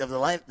because of the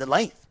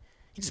length.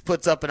 He just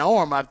puts up an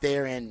arm out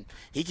there, and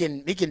he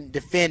can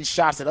defend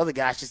shots that other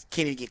guys just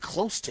can't even get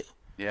close to.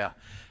 Yeah.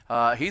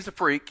 He's a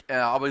freak.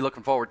 I'll be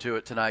looking forward to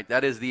it tonight.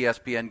 That is the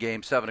ESPN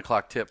game, 7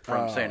 o'clock tip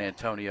from San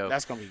Antonio.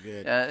 That's going to be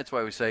good. That's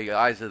why we say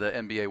eyes of the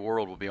NBA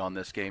world will be on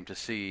this game to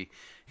see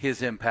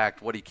his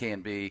impact, what he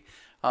can be.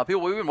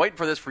 People, we've been waiting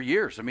for this for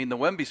years. I mean, the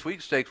Wemby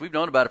sweepstakes, we've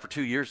known about it for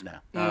 2 years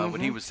now.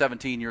 When he was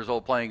 17 years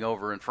old playing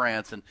over in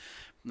France and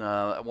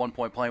at one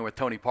point playing with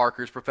Tony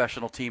Parker's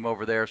professional team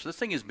over there. So this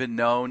thing has been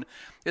known.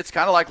 It's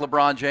kind of like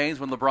LeBron James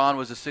when LeBron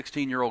was a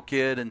 16-year-old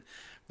kid and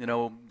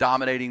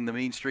dominating the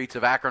mean streets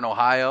of Akron,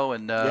 Ohio,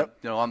 and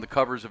on the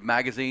covers of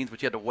magazines,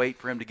 but you had to wait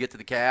for him to get to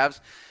the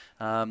Cavs.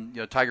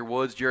 Tiger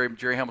Woods,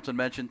 Jerry Hamilton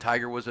mentioned,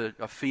 Tiger was a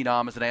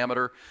phenom as an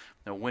amateur,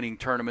 winning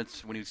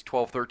tournaments when he was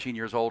 12, 13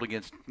 years old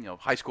against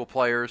high school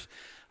players.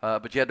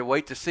 But you had to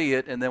wait to see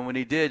it, and then when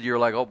he did, you're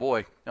like, oh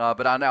boy.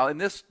 But now in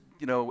this,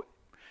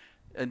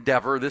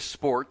 endeavor, this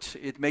sport,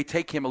 it may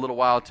take him a little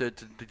while to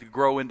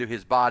grow into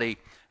his body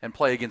and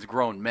play against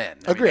grown men.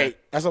 Agreed.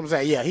 That's what I'm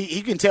saying. Yeah,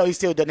 he can tell he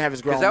still doesn't have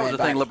his grown man Because that was the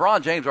body.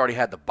 thing. LeBron James already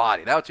had the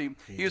body. That was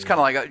he was kind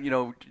of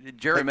like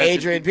Jerry mentioned.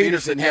 Adrian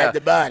Peterson had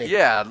the body.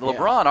 Yeah,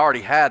 LeBron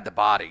already had the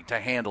body to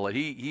handle it.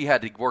 He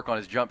had to work on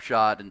his jump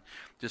shot and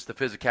just the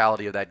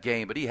physicality of that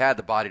game, but he had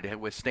the body to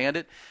withstand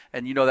it.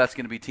 And that's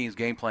going to be team's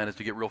game plan is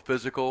to get real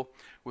physical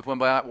with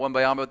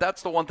Wembanyama. But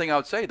that's the one thing I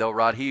would say, though,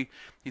 Rod.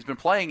 He's been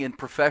playing in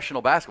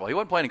professional basketball. He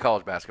wasn't playing in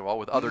college basketball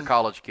with other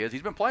college kids.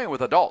 He's been playing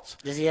with adults.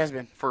 Yes, he has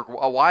been. For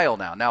a while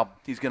now. Now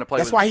he's going to play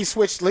That's why he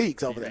switched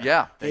leagues over there.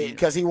 Yeah.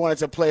 Because he wanted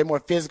to play more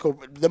physical,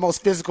 the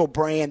most physical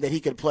brand that he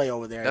could play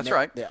over there. That's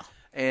right. Yeah.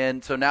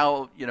 And so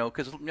now,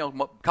 because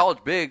college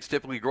bigs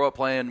typically grow up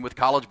playing with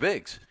college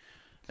bigs.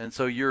 And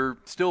so you're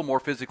still more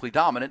physically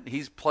dominant.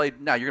 He's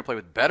played – now you're going to play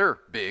with better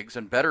bigs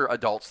and better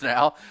adults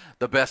now,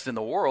 the best in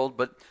the world.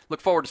 But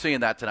look forward to seeing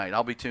that tonight.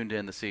 I'll be tuned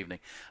in this evening.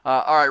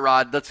 All right,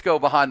 Rod, let's go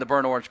behind the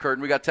burnt orange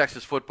curtain. We got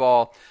Texas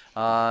football.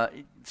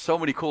 So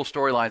many cool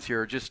storylines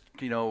here, just,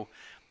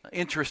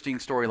 interesting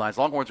storylines.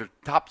 Longhorns are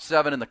top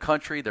 7 in the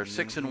country. They're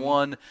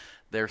 6-1.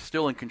 They're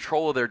still in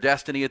control of their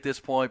destiny at this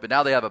point, but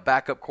now they have a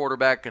backup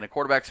quarterback in a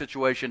quarterback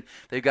situation.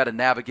 They've got to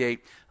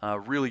navigate a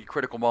really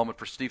critical moment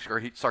for Steve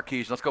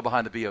Sarkisian. Let's go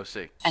behind the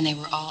BOC. And they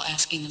were all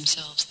asking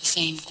themselves the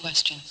same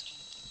question.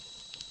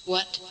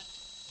 What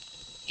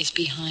is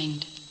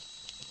behind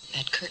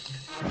that curtain?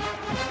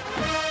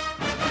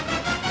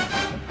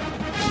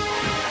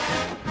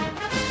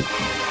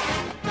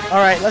 All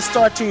right, let's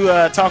start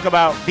to talk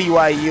about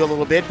BYU a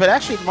little bit, but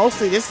actually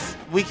mostly this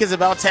week is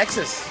about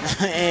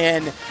Texas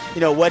and,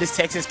 what is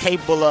Texas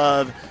capable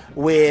of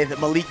with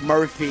Malik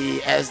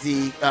Murphy as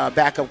the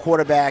backup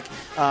quarterback.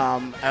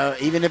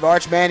 Even if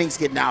Arch Manning's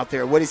getting out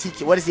there, what is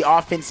the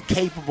offense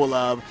capable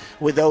of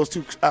with those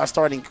two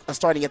starting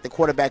at the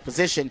quarterback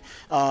position?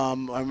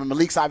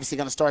 Malik's obviously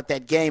going to start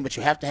that game, but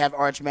you have to have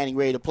Arch Manning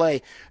ready to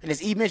play. And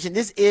as Eve mentioned,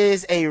 this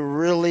is a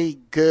really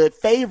good,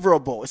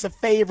 favorable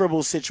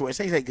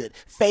situation. I say good,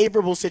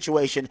 favorable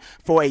situation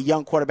for a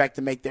young quarterback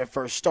to make their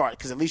first start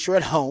because at least you're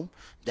at home.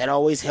 That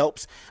always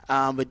helps.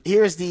 But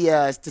here's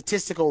the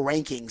statistical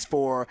rankings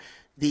for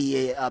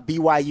the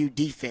BYU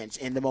defense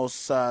in the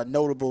most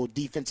notable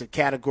defensive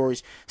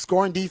categories.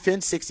 Scoring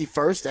defense,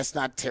 61st. That's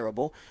not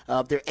terrible.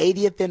 They're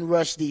 80th in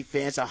rush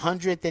defense,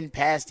 100th in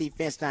pass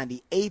defense,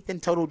 98th in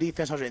total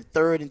defense,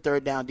 103rd in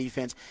third down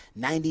defense,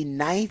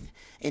 99th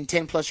in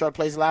 10-plus yard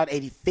plays allowed,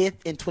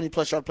 85th in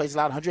 20-plus yard plays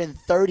allowed,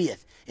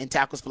 130th in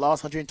tackles for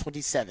loss,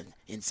 127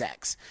 in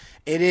sacks.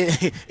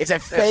 It's a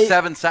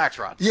 7 sacks,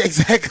 Rod. Yeah,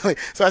 exactly.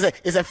 So I say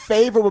it's a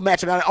favorable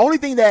matchup. Now, the only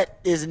thing that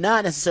is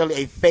not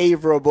necessarily a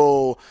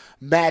favorable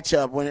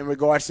matchup when in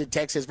regards to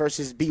Texas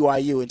versus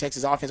BYU and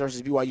Texas offense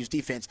versus BYU's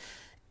defense,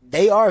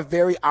 they are a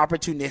very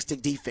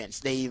opportunistic defense.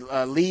 They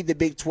lead the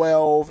Big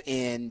 12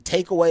 in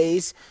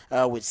takeaways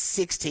with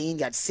 16,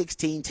 got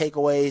 16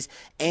 takeaways,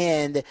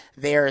 and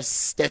they're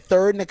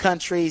third in the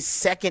country,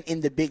 second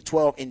in the Big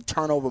 12 in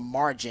turnover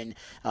margin,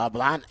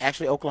 behind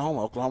actually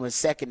Oklahoma. Oklahoma is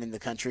second in the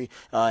country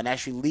and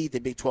actually lead the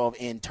Big 12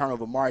 in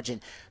turnover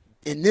margin.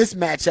 In this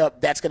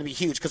matchup, that's going to be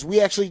huge because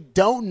we actually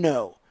don't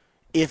know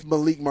if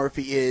Malik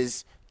Murphy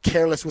is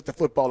careless with the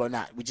football or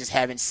not. We just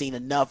haven't seen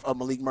enough of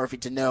Malik Murphy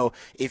to know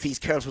if he's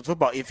careless with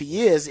football. If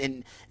he is,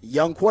 and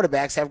young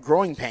quarterbacks have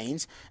growing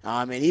pains,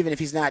 and even if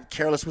he's not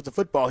careless with the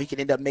football, he can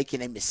end up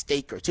making a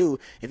mistake or two.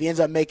 If he ends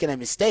up making a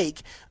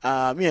mistake,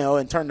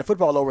 and turning the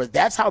football over,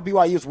 that's how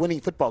BYU is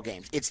winning football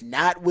games. It's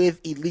not with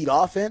elite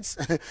offense,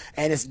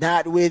 and it's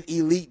not with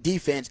elite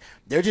defense.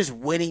 They're just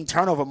winning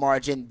turnover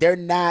margin. They're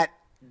not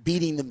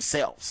beating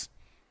themselves.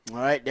 All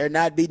right, they're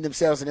not beating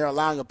themselves, and they're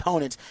allowing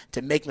opponents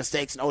to make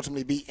mistakes and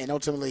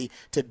ultimately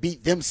to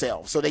beat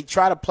themselves. So they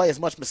try to play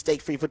as much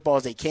mistake-free football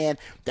as they can.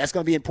 That's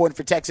going to be important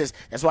for Texas.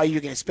 That's why you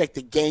can expect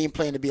the game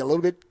plan to be a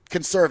little bit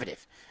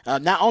conservative.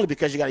 Not only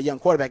because you got a young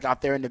quarterback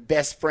out there, and the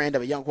best friend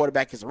of a young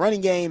quarterback is a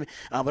running game,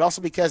 but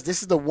also because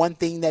this is the one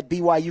thing that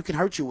BYU can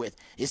hurt you with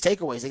is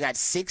takeaways. They got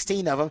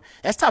 16 of them.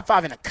 That's top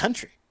 5 in the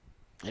country.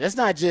 And that's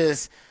not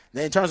just –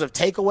 in terms of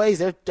takeaways,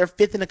 they're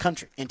 5th in the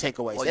country in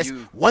takeaways. Well, that's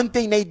one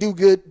thing they do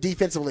good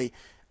defensively.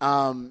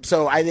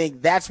 So I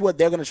think that's what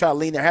they're going to try to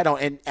lean their head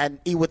on. And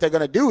what they're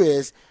going to do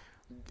is,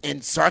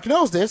 and Sark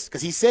knows this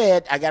because he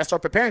said, I got to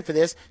start preparing for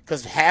this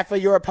because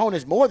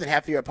more than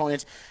half of your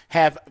opponents,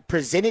 have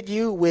presented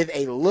you with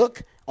a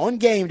look on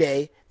game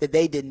day that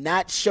they did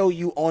not show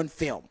you on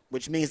film,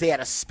 which means they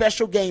had a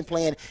special game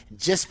plan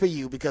just for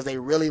you because they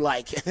really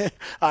like Steve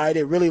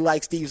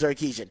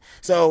Sarkisian.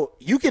 So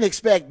you can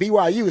expect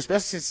BYU,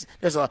 especially since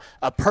there's a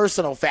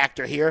personal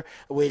factor here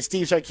with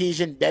Steve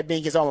Sarkisian, that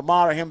being his alma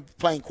mater, him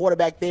playing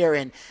quarterback there,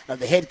 and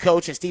the head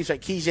coach and Steve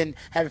Sarkisian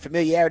having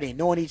familiarity and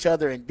knowing each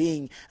other and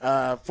being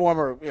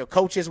former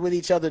coaches with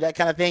each other, that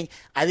kind of thing.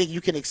 I think you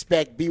can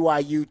expect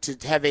BYU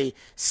to have a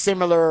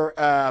similar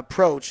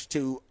approach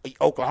to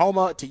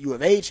Oklahoma, to U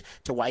of H,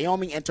 to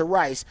Wyoming, and to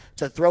Rice,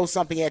 to throw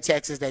something at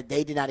Texas that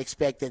they did not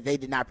expect, that they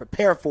did not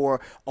prepare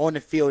for on the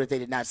field, that they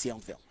did not see on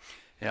film.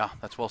 Yeah,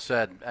 that's well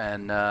said.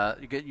 And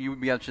you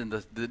mentioned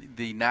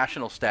the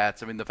national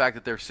stats. I mean, the fact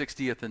that they're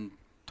 60th in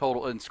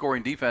total in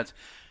scoring defense,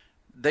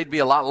 they'd be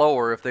a lot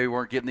lower if they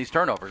weren't getting these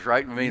turnovers,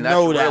 right? I mean, that's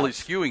really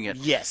skewing it.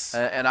 Yes.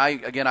 And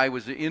I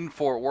was in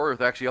Fort Worth,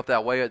 actually up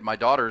that way at my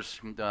daughter's,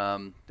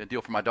 the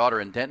deal for my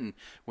daughter in Denton,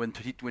 when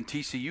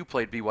TCU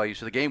played BYU.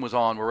 So the game was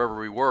on wherever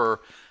we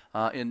were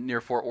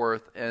near Fort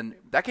Worth, and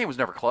that game was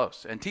never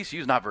close. And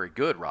TCU's not very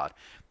good, Rod.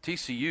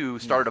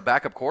 TCU started a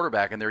backup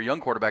quarterback and their young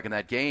quarterback in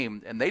that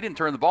game, and they didn't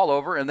turn the ball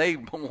over, and they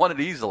won it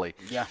easily.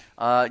 Yeah.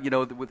 I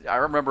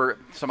remember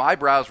some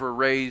eyebrows were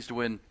raised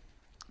when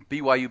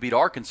BYU beat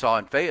Arkansas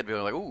in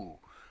Fayetteville. Like, ooh,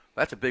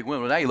 that's a big win.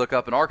 Well, now you look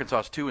up, and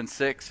Arkansas is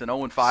 2-6 and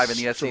 0-5 in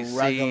the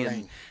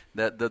SEC,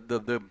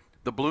 and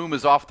the bloom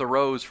is off the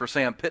rose for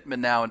Sam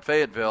Pittman now in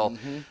Fayetteville.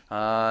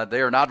 Mm-hmm.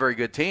 They are not a very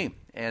good team,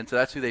 and so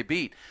that's who they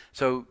beat.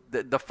 So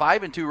the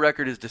 5-2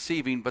 record is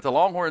deceiving, but the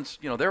Longhorns,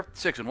 they're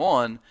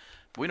 6-1.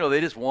 We know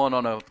they just won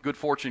on a good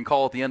fortune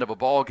call at the end of a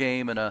ball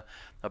game and a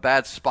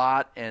bad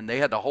spot, and they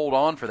had to hold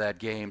on for that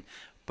game.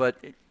 But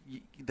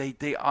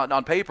they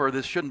on paper,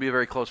 this shouldn't be a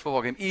very close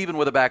football game, even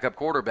with a backup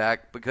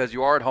quarterback, because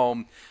you are at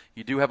home.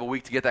 You do have a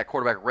week to get that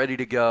quarterback ready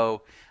to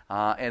go,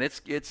 and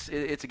it's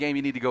a game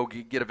you need to go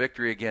get a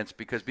victory against,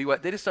 because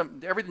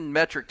BYU, every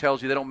metric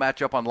tells you they don't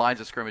match up on lines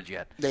of scrimmage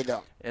yet. They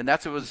don't. And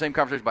it was the same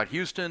conversation about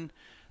Houston.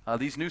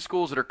 These new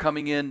schools that are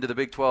coming into the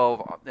Big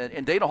 12,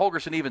 and Dana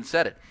Holgorsen even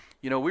said it.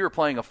 We were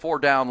playing a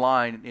 4-down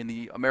line in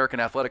the American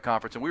Athletic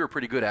Conference, and we were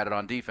pretty good at it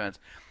on defense.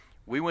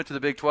 We went to the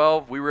Big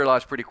 12. We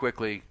realized pretty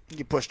quickly you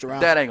get pushed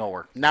around. That ain't gonna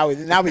work. Now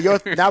with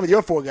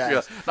your 4 guys.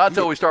 Yeah, not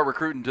until we start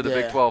recruiting to the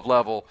Big 12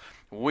 level.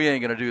 We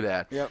ain't gonna do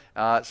that. Yep.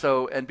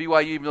 And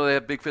BYU, even though they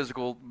have big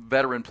physical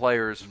veteran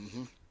players.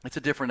 Mm-hmm. It's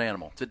a different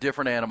animal.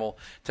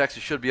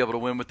 Texas should be able to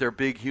win with their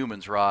big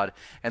humans, Rod.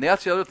 And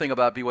that's the other thing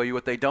about BYU,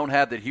 what they don't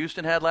have that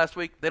Houston had last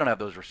week, they don't have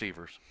those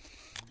receivers.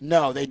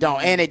 No, they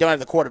don't, and they don't have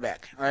the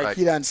quarterback. Right?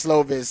 Keaton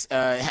Slovis,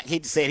 I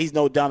hate to say it, he's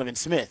no Donovan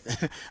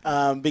Smith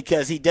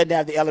because he doesn't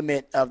have the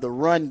element of the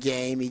run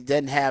game. He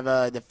doesn't have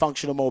the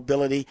functional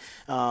mobility.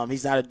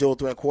 He's not a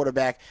dual-threat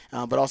quarterback,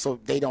 but also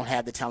they don't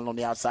have the talent on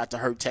the outside to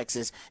hurt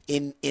Texas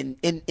in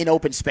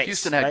open space.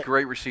 Houston had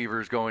great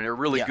receivers going. They're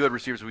really good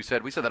receivers. We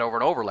said that over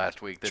and over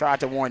last week. Tried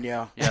to warn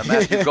you. Yeah,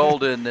 Matthew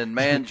Golden and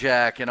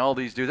Manjack and all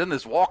these dudes. Then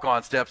this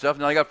walk-on steps up.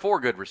 Now they got 4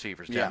 good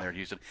receivers down there in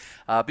Houston.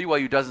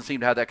 BYU doesn't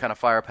seem to have that kind of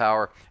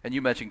firepower. And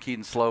you mentioned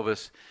Keaton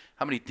Slovis.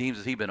 How many teams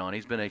has he been on?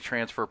 He's been a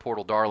transfer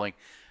portal darling.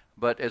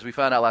 But as we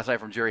found out last night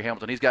from Jerry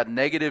Hamilton, he's got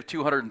negative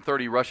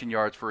 230 rushing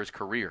yards for his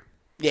career.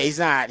 Yeah, he's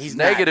not. He's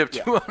negative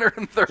not,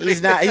 230.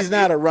 He's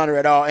not a runner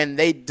at all, and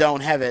they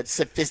don't have a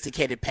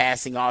sophisticated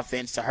passing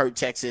offense to hurt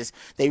Texas.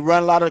 They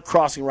run a lot of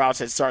crossing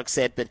routes, as Sark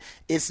said, but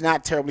it's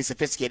not terribly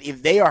sophisticated.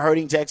 If they are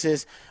hurting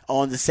Texas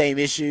on the same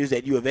issues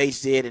that U of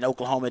H did and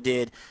Oklahoma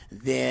did,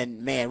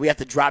 then, man, we have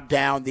to drop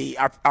down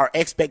our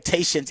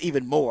expectations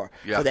even more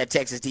for that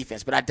Texas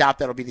defense. But I doubt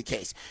that'll be the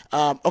case.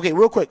 Okay,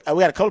 real quick, we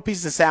got a couple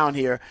pieces of sound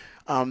here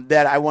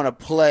that I want to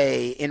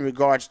play in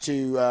regards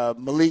to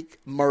Malik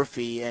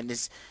Murphy and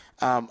this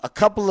a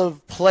couple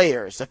of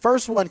players. The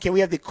first one, can we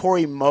have the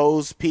Corey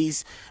Mose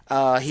piece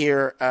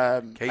here?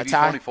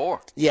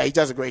 KD24. Yeah, he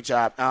does a great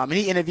job. And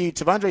he interviewed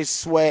T'Vondre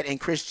Sweat and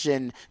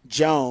Christian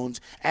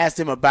Jones, asked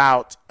him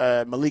about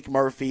Malik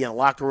Murphy in the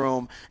locker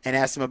room, and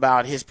asked him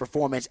about his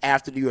performance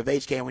after the U of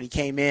H game when he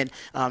came in.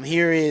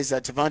 Here is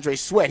T'Vondre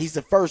Sweat. He's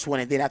the first one,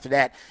 and then after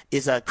that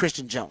is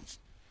Christian Jones.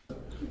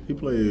 He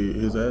played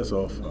his ass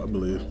off, I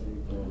believe.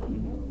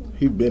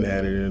 He been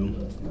had it in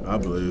him, I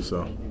believe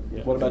so.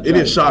 It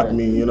didn't shock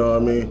me, you know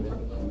what I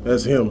mean?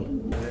 That's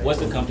him. What's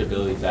the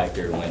comfortability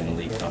factor when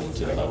Malik comes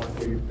to the level?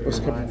 What's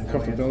the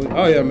comfortability?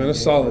 Oh, yeah, man,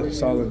 it's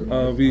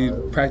solid. We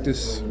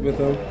practice with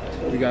him.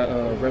 We got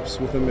reps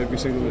with him every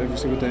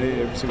single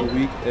day, every single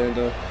week.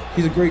 And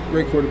he's a great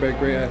quarterback,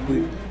 great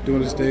athlete,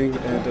 doing his thing.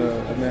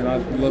 And man, I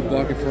love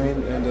blocking for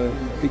him.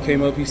 And he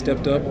came up, he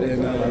stepped up,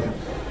 and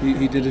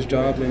he did his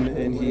job,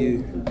 and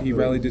he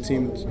rallied the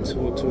team to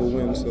a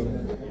win. So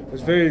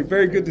it's very,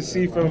 very good to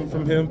see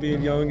from him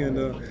being young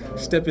and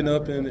stepping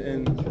up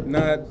and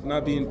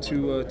not being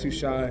too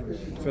shy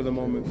for the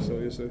moment. So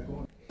yes, sir.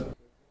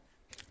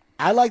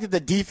 I like that the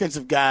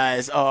defensive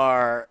guys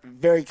are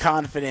very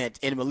confident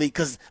in Malik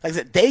because, like I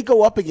said, they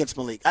go up against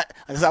Malik.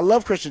 I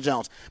love Christian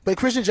Jones, but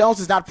Christian Jones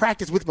does not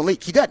practice with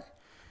Malik. He doesn't.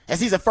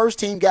 As he's a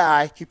first-team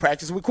guy, he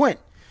practices with Quinn.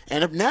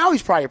 And now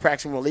he's probably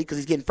practicing with Malik because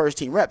he's getting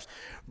first-team reps.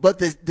 But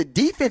the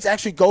defense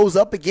actually goes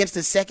up against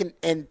the second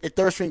and the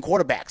third-string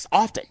quarterbacks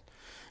often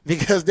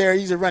because they're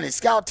usually running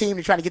scout team.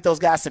 They're trying to get those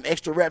guys some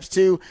extra reps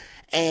too.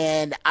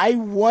 And I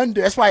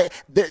wonder – that's why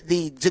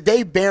the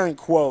Jahdae Barron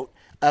quote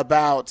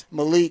about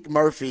Malik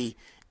Murphy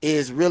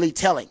is really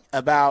telling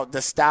about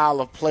the style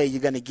of play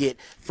you're going to get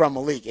from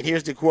Malik. And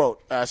here's the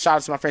quote. Shout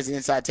out to my friends in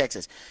Inside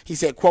Texas. He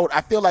said, quote,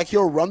 "I feel like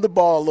he'll run the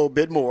ball a little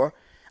bit more.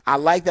 I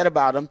like that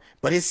about him,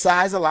 but his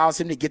size allows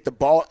him to get the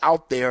ball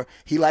out there.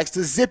 He likes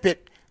to zip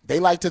it. They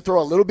like to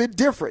throw a little bit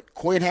different.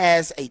 Quinn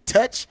has a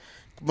touch.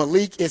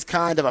 Malik is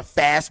kind of a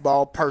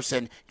fastball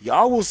person.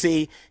 Y'all will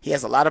see he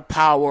has a lot of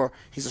power.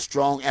 He's a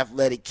strong,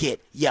 athletic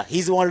kid. Yeah,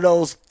 he's one of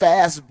those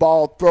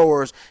fastball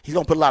throwers. He's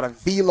going to put a lot of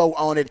velo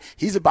on it.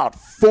 He's about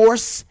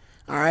force.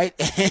 All right,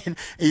 and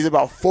he's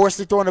about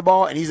forcefully throwing the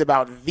ball, and he's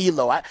about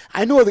velo.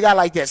 I know a guy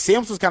like that.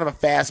 Sims was kind of a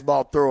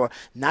fastball thrower,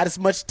 not as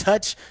much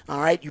touch.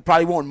 All right, you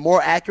probably want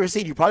more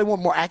accuracy. You probably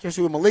want more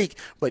accuracy with Malik,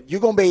 but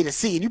you're going to be able to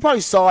see, and you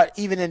probably saw it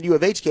even in the U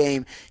of H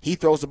game. He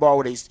throws the ball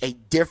with a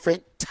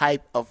different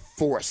type of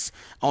force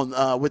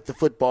on with the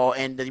football,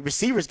 and the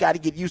receivers got to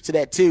get used to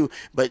that too.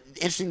 But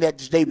interesting that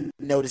they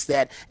noticed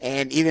that,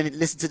 and even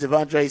listen to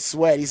T'Vondre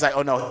Sweat. He's like,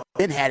 "Oh no,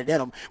 Ben had it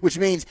in him," which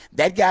means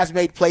that guy's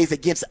made plays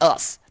against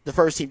us. The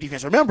first team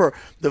defense. Remember,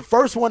 the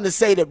first one to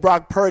say that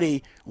Brock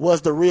Purdy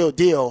was the real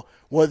deal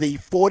were the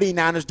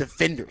 49ers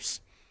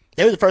defenders.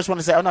 They were the first one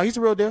to say, "Oh, no, he's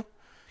the real deal."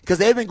 Because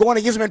they've been going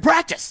against him in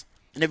practice.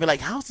 And they'd be like,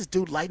 "How's this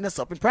dude lighting us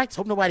up in practice?"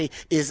 Hope nobody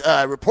is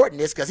reporting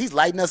this because he's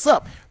lighting us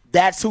up.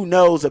 That's who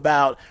knows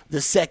about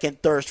the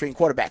second, third string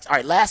quarterbacks. All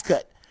right, last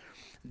cut.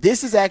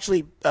 This is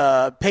actually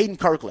Peyton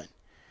Kirkland.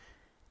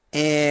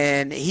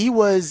 And he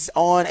was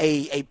on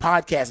a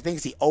podcast. I think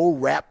it's the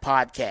Old Rap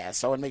podcast.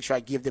 So I want to make sure I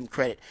give them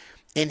credit.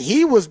 And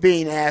he was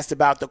being asked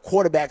about the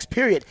quarterbacks,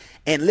 period.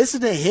 And listen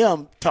to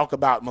him talk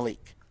about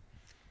Malik.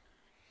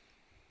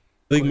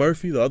 Malik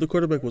Murphy, the other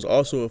quarterback, was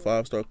also a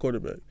 5-star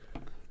quarterback.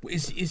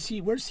 Is he?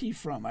 Where's he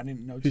from? I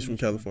didn't know. He's from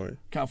California.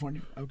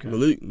 California. Okay.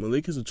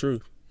 Malik is the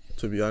truth,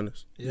 to be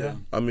honest. Yeah.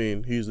 I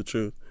mean, he's the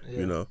truth. Yeah.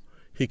 You know,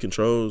 he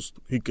controls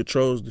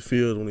the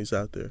field when he's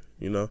out there.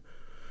 You know,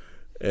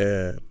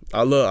 and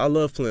I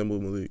love playing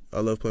with Malik. I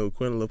love playing with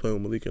Quinn. I love playing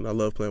with Malik, and I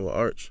love playing with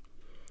Arch.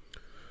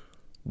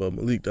 But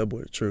Malik, that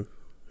boy, the truth.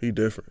 He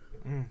different.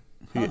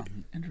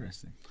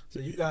 Interesting.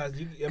 So you guys,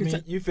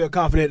 you feel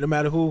confident no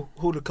matter who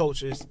the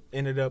coaches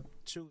ended up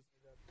choosing.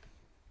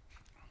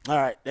 All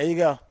right, there you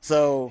go.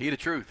 So he the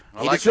truth.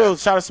 He the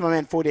truth. Shout out to my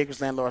man, 40 Acres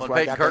Landlords. Well,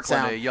 Peyton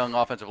Kirkland, a young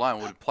offensive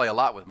lineman, would play a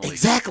lot with Malik.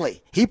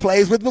 Exactly. He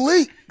plays with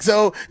Malik.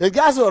 So the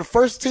guys who are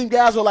first team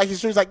guys were like his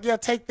streams, like, yeah,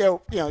 you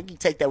can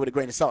take that with a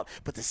grain of salt.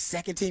 But the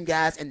second team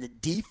guys and the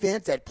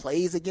defense that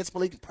plays against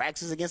Malik and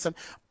practices against him,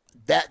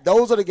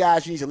 those are the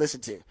guys you need to listen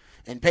to.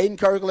 And Peyton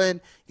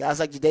Kirkland,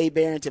 guys like Jahdae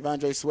Barron,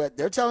 T'Vondre Sweat,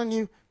 they're telling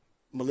you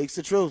Malik's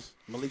the truth.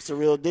 Malik's the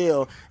real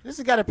deal. This is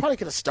a guy that probably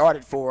could have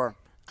started for,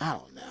 I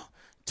don't know,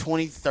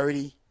 20,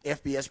 30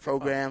 FBS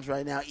programs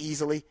right now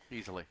easily.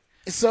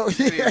 So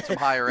some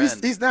higher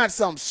end. He's not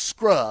some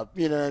scrub,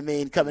 you know what I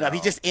mean, coming up.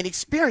 He's just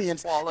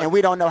inexperienced, and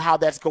we don't know how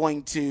that's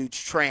going to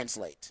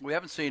translate. We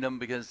haven't seen him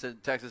because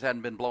Texas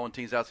hadn't been blowing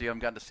teams out, so you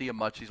haven't gotten to see him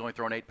much. He's only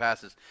thrown 8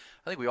 passes.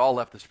 I think we all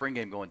left the spring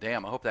game going,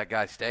 damn, I hope that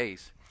guy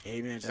stays.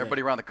 Amen.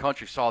 Everybody around the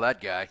country saw that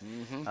guy.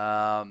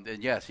 Mm-hmm.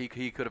 And, yes, he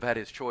could have had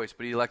his choice,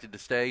 but he elected to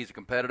stay. He's a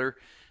competitor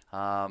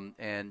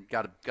and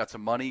got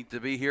some money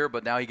to be here,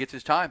 but now he gets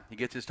his time. He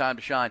gets his time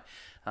to shine.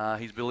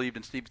 He's believed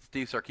in Steve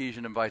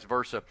Sarkisian and vice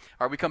versa. All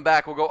right, we come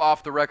back. We'll go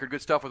off the record.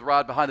 Good stuff with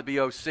Rod behind the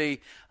BOC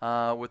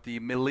with the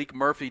Malik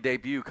Murphy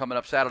debut coming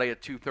up Saturday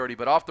at 2:30.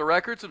 But off the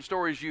record, some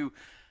stories you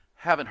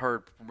haven't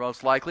heard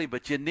most likely,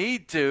 but you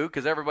need to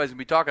because everybody's going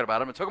to be talking about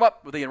them. Let's hook them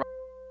up with Ian.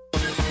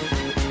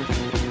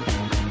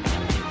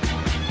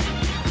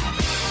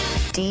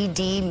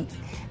 DD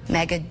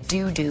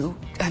Mangudu.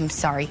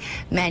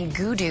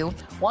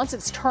 Once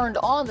it's turned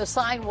on, the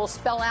sign will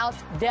spell out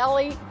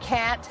Deli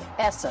Cat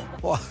Essen.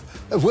 Well,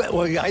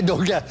 I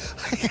don't get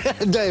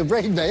they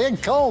bring the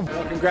income.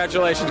 Well,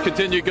 congratulations.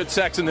 Continue good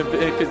sex in the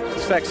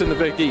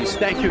Big East.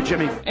 Thank you,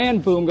 Jimmy.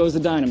 And boom goes the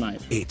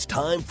dynamite. It's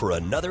time for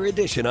another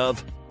edition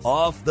of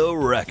Off the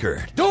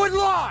Record. Do it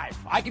live.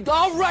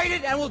 I'll write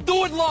it and we'll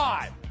do it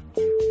live.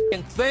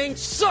 And thing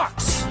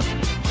sucks.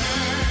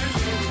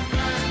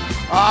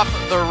 Off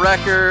the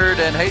record,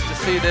 and hate to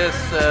see this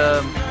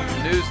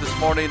news this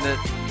morning that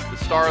the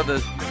star of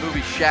the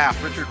movie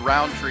Shaft, Richard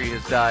Roundtree,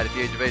 has died at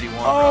the age of 81.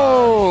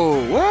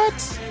 Oh,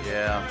 what?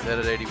 Yeah, dead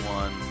at 81.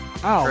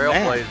 Oh,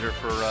 Trailblazer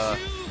for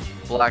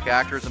black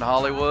actors in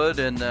Hollywood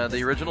and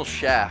the original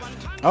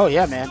Shaft. Oh,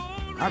 yeah, man.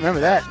 I remember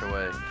that. Passed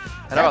away.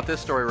 And how about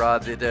this story,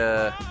 Rod?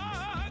 The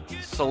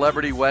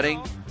celebrity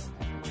wedding.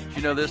 Did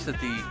you know this?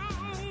 That the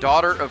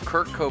daughter of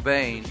Kurt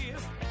Cobain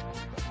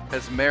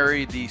has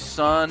married the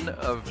son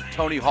of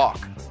Tony Hawk,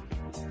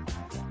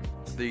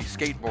 the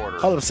skateboarder.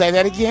 Hold on, say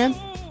that again?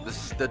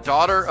 The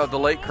daughter of the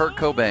late Kurt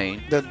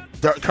Cobain.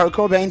 Kurt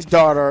Cobain's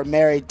daughter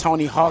married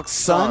Tony Hawk's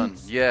son?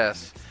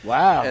 Yes.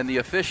 Wow. And the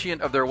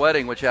officiant of their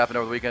wedding, which happened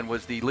over the weekend,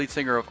 was the lead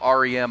singer of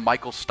R.E.M.,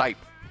 Michael Stipe.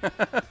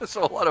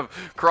 So a lot of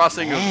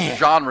crossing of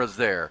genres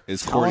there.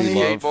 Is Courtney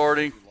Love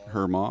skateboarding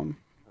her mom?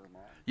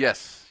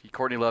 Yes.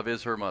 Courtney Love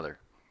is her mother.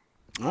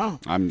 Oh.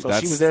 So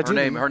she was there too.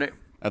 Her name.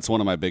 That's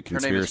one of my big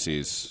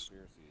conspiracies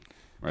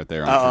right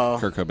there on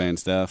Kurt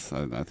Cobain's death.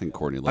 I think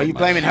Courtney Love. Are you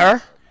blaming her?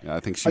 Yeah,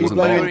 I think she was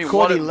involved.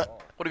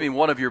 What do you mean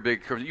one of your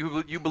big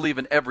 – you believe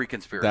in every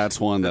conspiracy? That's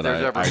one that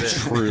I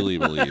truly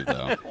believe,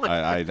 though.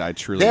 I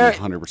truly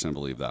 100%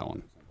 believe that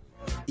one.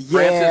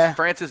 Yeah.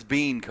 Frances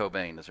Bean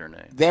Cobain is her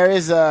name.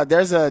 There's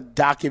a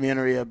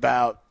documentary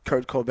about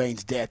Kurt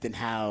Cobain's death and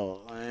how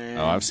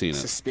I've seen it.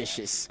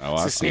 Suspicious.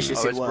 I've seen it.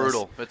 It's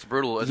brutal. It's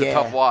brutal. It's a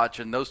tough watch,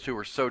 and those two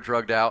were so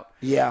drugged out.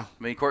 Yeah.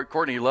 I mean,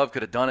 Courtney Love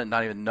could have done it and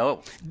not even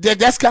know.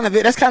 That's kind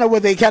of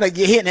what they kind of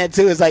get hitting at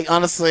too. Is like,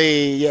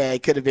 honestly, yeah,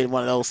 it could have been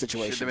one of those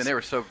situations. I mean, they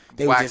were so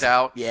whacked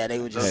out. Yeah, they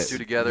were just those two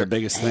together. The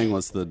biggest thing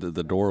was the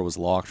door was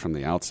locked from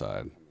the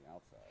outside.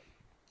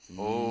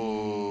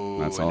 Oh,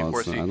 that's and all. of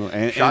course And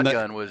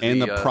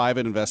the the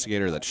private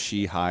investigator that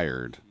she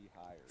hired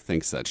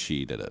thinks that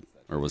she did it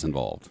or was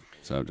involved.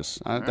 So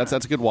just that's a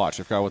good watch.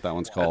 I forgot what that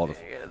one's called.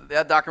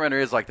 That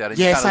documentary is like that. And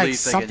yeah, you it's kind of like leave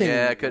something. Thinking,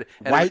 yeah, it could.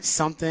 White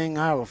something.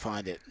 I will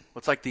find it.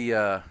 It's like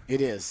the.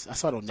 It is. I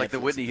saw it on Netflix. Like the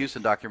Whitney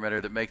Houston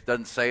documentary that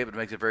doesn't say it, but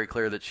makes it very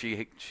clear that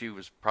she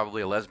was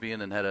probably a lesbian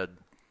and had a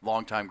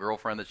longtime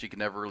girlfriend that she could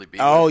never really be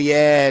with.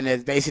 Yeah,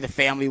 and basically the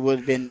family would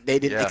have been, they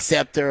didn't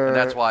accept her. And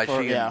that's why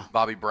she and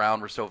Bobby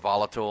Brown were so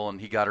volatile, and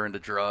he got her into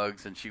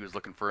drugs, and she was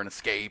looking for an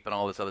escape and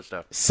all this other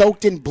stuff.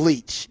 Soaked in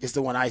Bleach is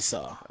the one I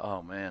saw.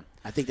 Oh, man.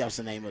 I think that was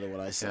the name of the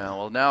one I saw. Yeah,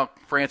 well, now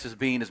Frances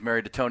Bean is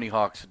married to Tony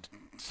Hawk's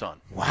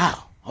son.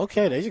 Wow.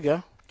 Okay, there you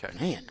go. Okay.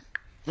 Man.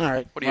 All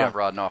right. What do you have,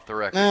 Rodden, off the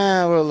record?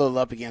 We're a little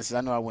up against it.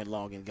 I know I went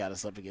long and got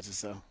us up against it,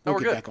 so we'll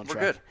get good. back on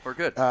track. We're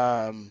good.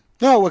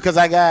 No, because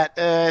I got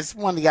it's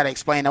one you got to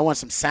explain. I want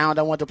some sound.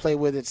 I want to play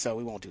with it, so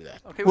we won't do that.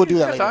 Okay, we'll do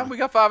that later. We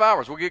got 5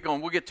 hours. We'll get going.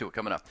 We'll get to it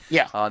coming up.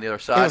 Yeah. On the other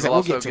side, we'll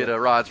also get a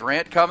Rod's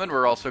Rant coming.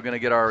 We're also going to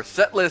get our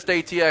set list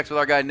ATX with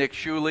our guy Nick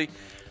Shuley.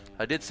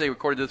 I did say,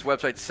 according to this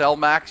website,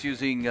 CellMax,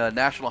 using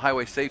National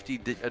Highway Safety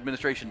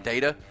Administration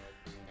data.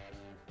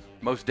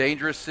 Most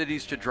dangerous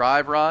cities to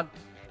drive, Rod?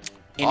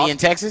 In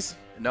Texas?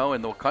 No,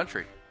 in the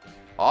country.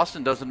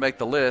 Austin doesn't make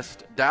the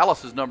list.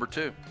 Dallas is number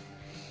 2.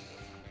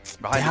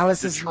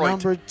 Dallas is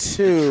number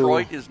 2.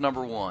 Detroit is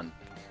number 1.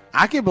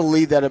 I can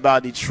believe that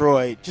about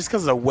Detroit, just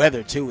because of the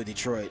weather, too, with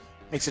Detroit.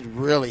 Makes it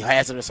really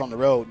hazardous on the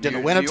road. In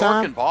the wintertime? New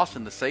York and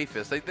Boston, the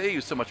safest. They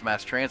use so much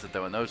mass transit,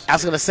 though, in those cities. I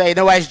was going to say,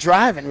 nobody's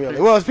driving, really.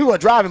 Well, people are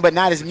driving, but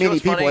not as many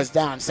people as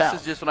down south.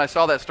 This is just when I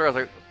saw that story, I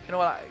was like, you know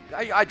what,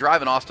 I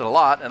drive in Austin a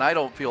lot, and I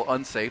don't feel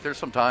unsafe. There's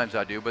some times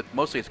I do, but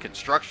mostly it's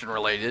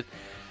construction-related.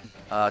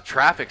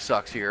 Traffic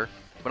sucks here.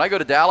 When I go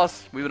to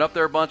Dallas, we went up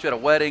there a bunch. We had a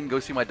wedding, go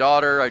see my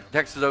daughter. I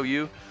texted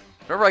OU.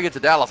 Whenever I get to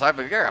Dallas, I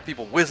got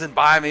people whizzing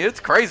by me. It's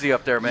crazy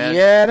up there, man.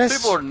 Yeah,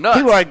 people are nuts.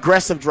 People are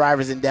aggressive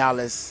drivers in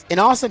Dallas. In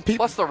Austin,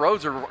 plus the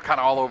roads are kind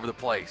of all over the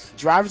place.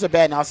 Drivers are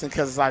bad in Austin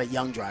because there's a lot of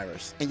young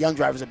drivers, and young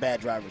drivers are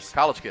bad drivers.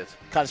 College kids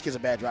are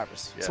bad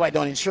drivers. Yeah. That's why I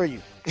don't insure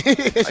you. I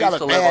used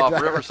to live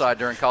off Riverside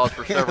during college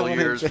for several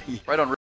years, right on